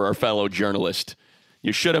stand for our fellow journalist.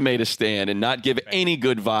 You should have made a stand and not give any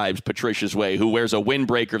good vibes Patricia's way, who wears a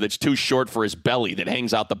windbreaker that's too short for his belly that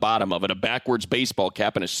hangs out the bottom of it, a backwards baseball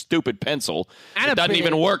cap, and a stupid pencil that doesn't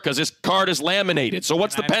even work because his card is laminated. So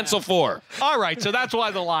what's the pencil for? All right, so that's why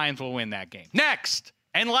the Lions will win that game. Next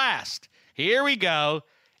and last, here we go.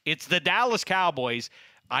 It's the Dallas Cowboys.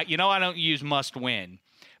 I don't use must win,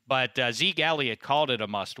 but Zeke Elliott called it a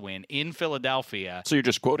must win in Philadelphia. So you're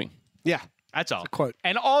just quoting. Yeah. That's all. Quote.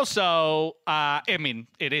 And also,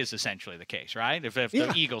 it is essentially the case, right? If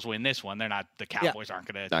the Eagles win this one, the Cowboys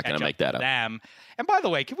aren't going to make that up. Them. And by the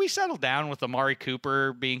way, can we settle down with Amari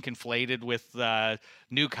Cooper being conflated with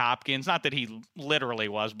Nuke Hopkins? Not that he literally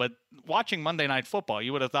was, but watching Monday Night Football,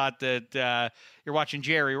 you would have thought that you're watching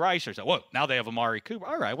Jerry Rice or so. Whoa, now they have Amari Cooper.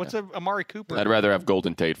 All right, what's Amari Cooper? I'd rather have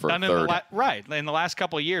Golden Tate for a third. In the last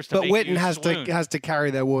couple of years. But Witten has to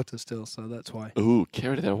carry their water still, so that's why. Ooh,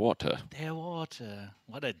 carry their water. Their water.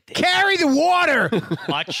 What a dick. Carry the water!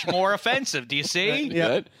 Much more offensive. Do you see?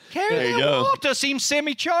 Yeah. Carry the water seems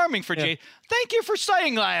semi-charming for Jay. Thank you for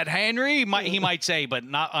saying that, Henry. He might say, but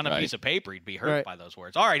not on a piece of paper. He'd be hurt by those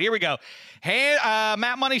words. All right, here we go.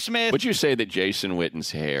 Matt Money Smith. Would you say that Jason Witten's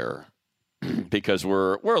hair, because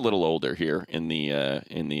we're a little older here in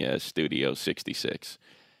the Studio 66,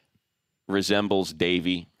 resembles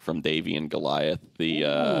Davy from Davy and Goliath, the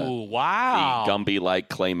Gumby-like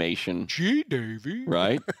claymation. Gee, Davy.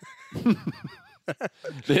 Right?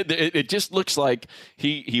 It just looks like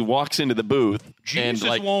he walks into the booth Jesus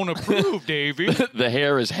and won't approve, Davy. The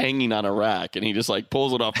hair is hanging on a rack, and he just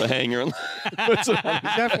pulls it off the hanger and puts it on.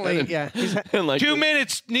 Definitely, yeah. And 2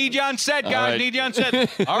 minutes. Need John said, guys. Right. Need John said.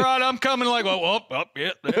 All right, I'm coming. Put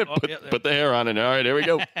the hair on it. All right, here we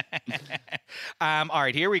go. All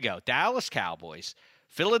right, here we go. Dallas Cowboys.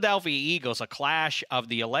 Philadelphia Eagles, a clash of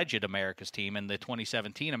the alleged America's team and the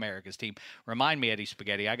 2017 America's team. Remind me, Eddie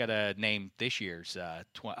Spaghetti, I got to name this year's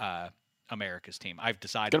America's team. I've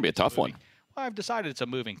decided. It's going to be a tough one. Well, I've decided it's a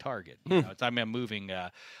moving target. It's a moving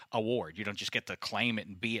award. You don't just get to claim it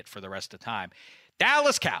and be it for the rest of the time.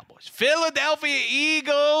 Dallas Cowboys, Philadelphia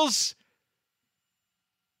Eagles.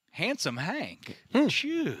 Handsome Hank.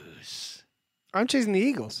 Choose. I'm choosing the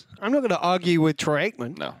Eagles. I'm not going to argue with Troy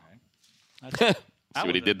Aikman. No. See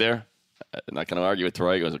what he did there? I'm not going to argue with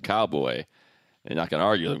Troy. He was a Cowboy. You're not going to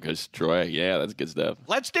argue with him because Troy. Yeah, that's good stuff.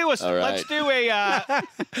 Let's do a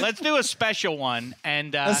special one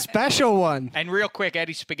and a special one. And real quick,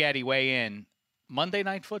 Eddie Spaghetti, weigh in. Monday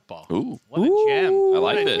Night Football. Ooh, what a gem! I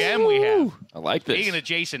like what this. A gem we have. I like this. Speaking of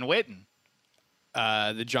Jason Witten,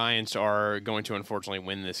 the Giants are going to unfortunately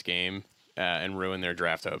win this game and ruin their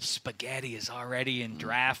draft hopes. Spaghetti is already in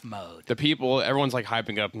draft mode. Everyone's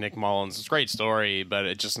hyping up Nick Mullins. It's a great story, but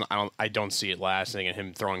it just I don't see it lasting. And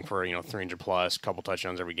him throwing for 300 plus, couple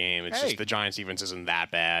touchdowns every game. It's just the Giants' defense isn't that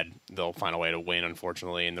bad. They'll find a way to win,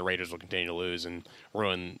 unfortunately, and the Raiders will continue to lose and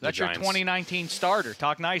ruin the Giants. That's your 2019 starter.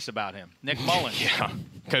 Talk nice about him, Nick Mullins. Yeah,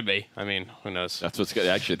 could be. I mean, who knows? That's what's good.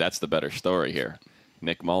 Actually, that's the better story here.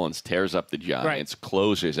 Nick Mullins tears up the Giants,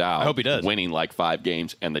 closes out. I hope he does. Winning 5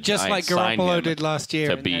 games, and the just Giants like Garoppolo did last year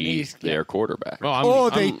to be their quarterback. Well,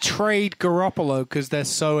 they trade Garoppolo because they're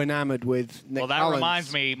so enamored with Nick Mullins.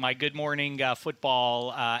 Reminds me, my Good Morning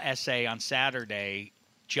Football essay on Saturday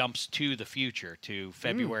jumps to the future to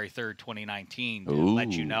February 3rd, 2019 to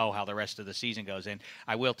let you know how the rest of the season goes. And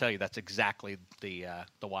I will tell you that's exactly the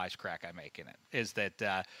wisecrack I make in it, is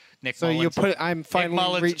that Nick Mullins... I'm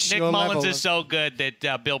finally reached Nick your Mullins level. is so good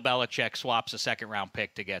that Bill Belichick swaps a second-round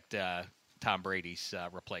pick to get Tom Brady's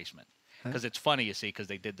replacement. Because it's funny, you see, because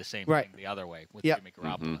they did the same thing the other way with Jimmy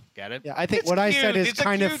Garoppolo. Get it? Yeah, I think it's what cute. I said is it's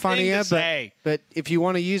kind of cute funnier, thing to but if you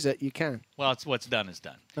want to use it, you can. Well, it's what's done is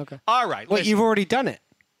done. Okay. All right. Well, you've already done it.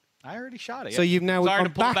 I already shot it. So you've now Sorry gone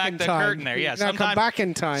to pull back in the time. curtain there. Yeah, You've now come back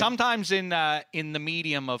in time. Sometimes in the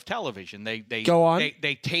medium of television, they go on.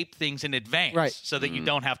 They tape things in advance, right, so that you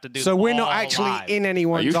don't have to do. So them we're all not actually live. in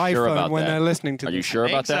anyone's iPhone when they're listening to this. Are you sure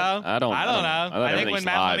about that? So? I don't know. I think when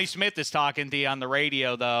Matt Money Smith is talking to you on the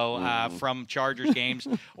radio, though, from Chargers games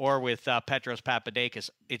or with Petros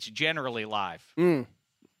Papadakis, it's generally live.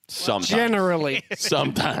 Sometimes. Generally.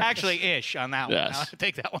 Sometimes. Actually, ish on that one. Yes. I'll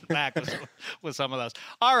take that one back with some of those.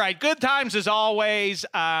 All right. Good times as always.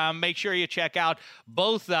 Make sure you check out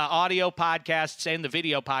both the audio podcasts and the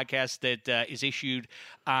video podcast that is issued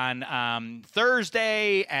on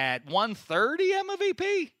Thursday at 1:30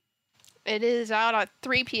 MVP. It is out at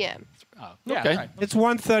 3 p.m. Oh, yeah. Okay. Right. It's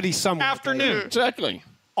 1:30 somewhere. Afternoon. Exactly.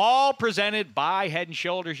 All presented by Head &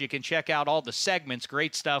 Shoulders. You can check out all the segments.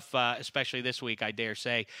 Great stuff, especially this week, I dare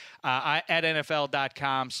say, at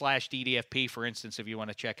NFL.com/DDFP, for instance, if you want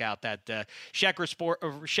to check out that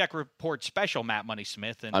Sheck Report special, Matt Money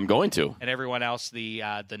Smith. And I'm going to. And everyone else, the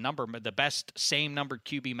best same-numbered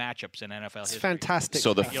QB matchups in NFL history. It's fantastic.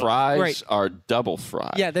 So the fries are double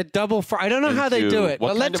fried. Yeah, they're double fried. I don't know how they do it,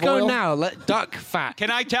 but let's go now. Duck fat. Can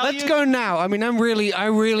I tell you? Let's go now. I mean, I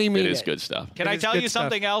really mean it. It is good stuff. Can I tell you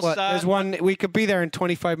something else? There's one. We could be there in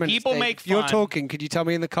 25 minutes. People Dave. make If you're fun. talking. Could you tell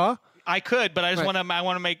me in the car? I could, but I just Right.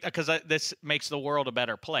 want to make, because this makes the world a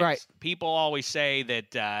better place. Right. People always say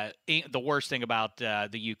that the worst thing about the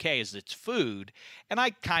UK is its food, and I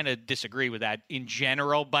kind of disagree with that in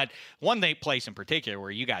general. But one place in particular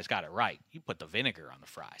where you guys got it right, you put the vinegar on the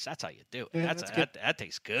fries. That's how you do it. Yeah, That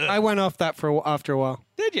tastes good. I went off that after a while.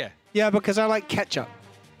 Did you? Yeah, because I like ketchup,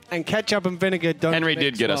 and ketchup and vinegar don't. Henry mix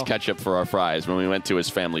did get us well. ketchup for our fries when we went to his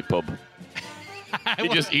family pub.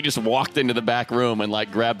 He just walked into the back room and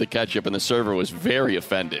grabbed the ketchup, and the server was very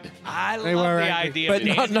offended. I They love were the angry,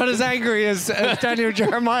 idea, but of not as angry as Daniel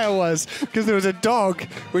Jeremiah was, because there was a dog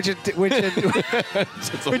which had an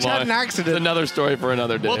accident. It's another story for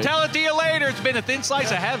another day. We'll tell it to you later. It's been a thin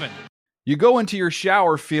slice of heaven. You go into your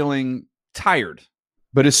shower feeling tired,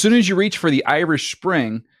 but as soon as you reach for the Irish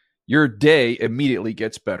Spring, your day immediately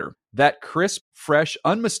gets better. That crisp, fresh,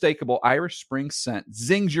 unmistakable Irish Spring scent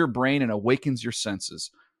zings your brain and awakens your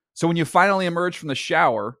senses. So when you finally emerge from the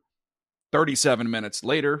shower 37 minutes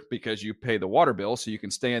later, because you pay the water bill so you can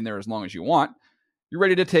stay in there as long as you want, you're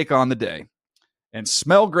ready to take on the day and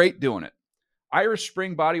smell great doing it. Irish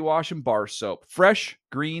Spring Body Wash and Bar Soap. Fresh,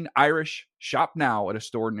 green, Irish. Shop now at a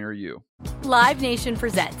store near you. Live Nation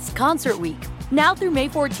presents Concert Week. Now through May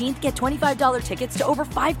 14th, get $25 tickets to over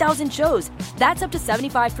 5,000 shows. That's up to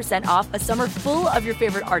 75% off a summer full of your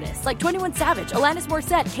favorite artists like 21 Savage, Alanis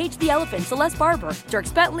Morissette, Cage the Elephant, Celeste Barber,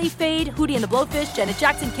 Dierks Bentley, Fade, Hootie and the Blowfish, Janet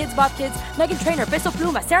Jackson, Kids Bop Kids, Meghan Trainor, Bissell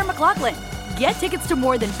Pluma, Sarah McLachlan. Get tickets to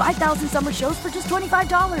more than 5,000 summer shows for just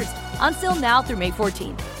 $25. On sale now through May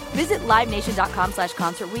 14th. Visit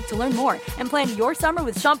livenation.com/Concert Week to learn more and plan your summer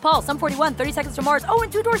with Sean Paul, Sum 41, 30 Seconds to Mars,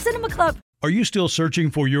 and Two Door Cinema Club. Are you still searching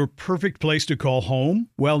for your perfect place to call home?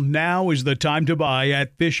 Well, now is the time to buy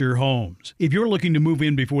at Fisher Homes. If you're looking to move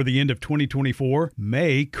in before the end of 2024,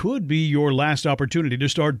 May could be your last opportunity to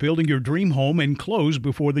start building your dream home and close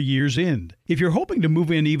before the year's end. If you're hoping to move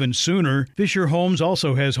in even sooner, Fisher Homes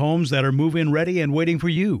also has homes that are move-in ready and waiting for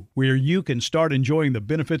you, where you can start enjoying the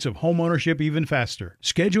benefits of homeownership even faster.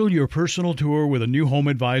 Schedule your personal tour with a new home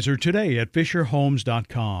advisor today at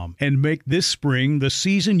FisherHomes.com and make this spring the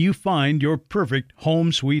season you find your perfect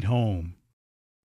home sweet home.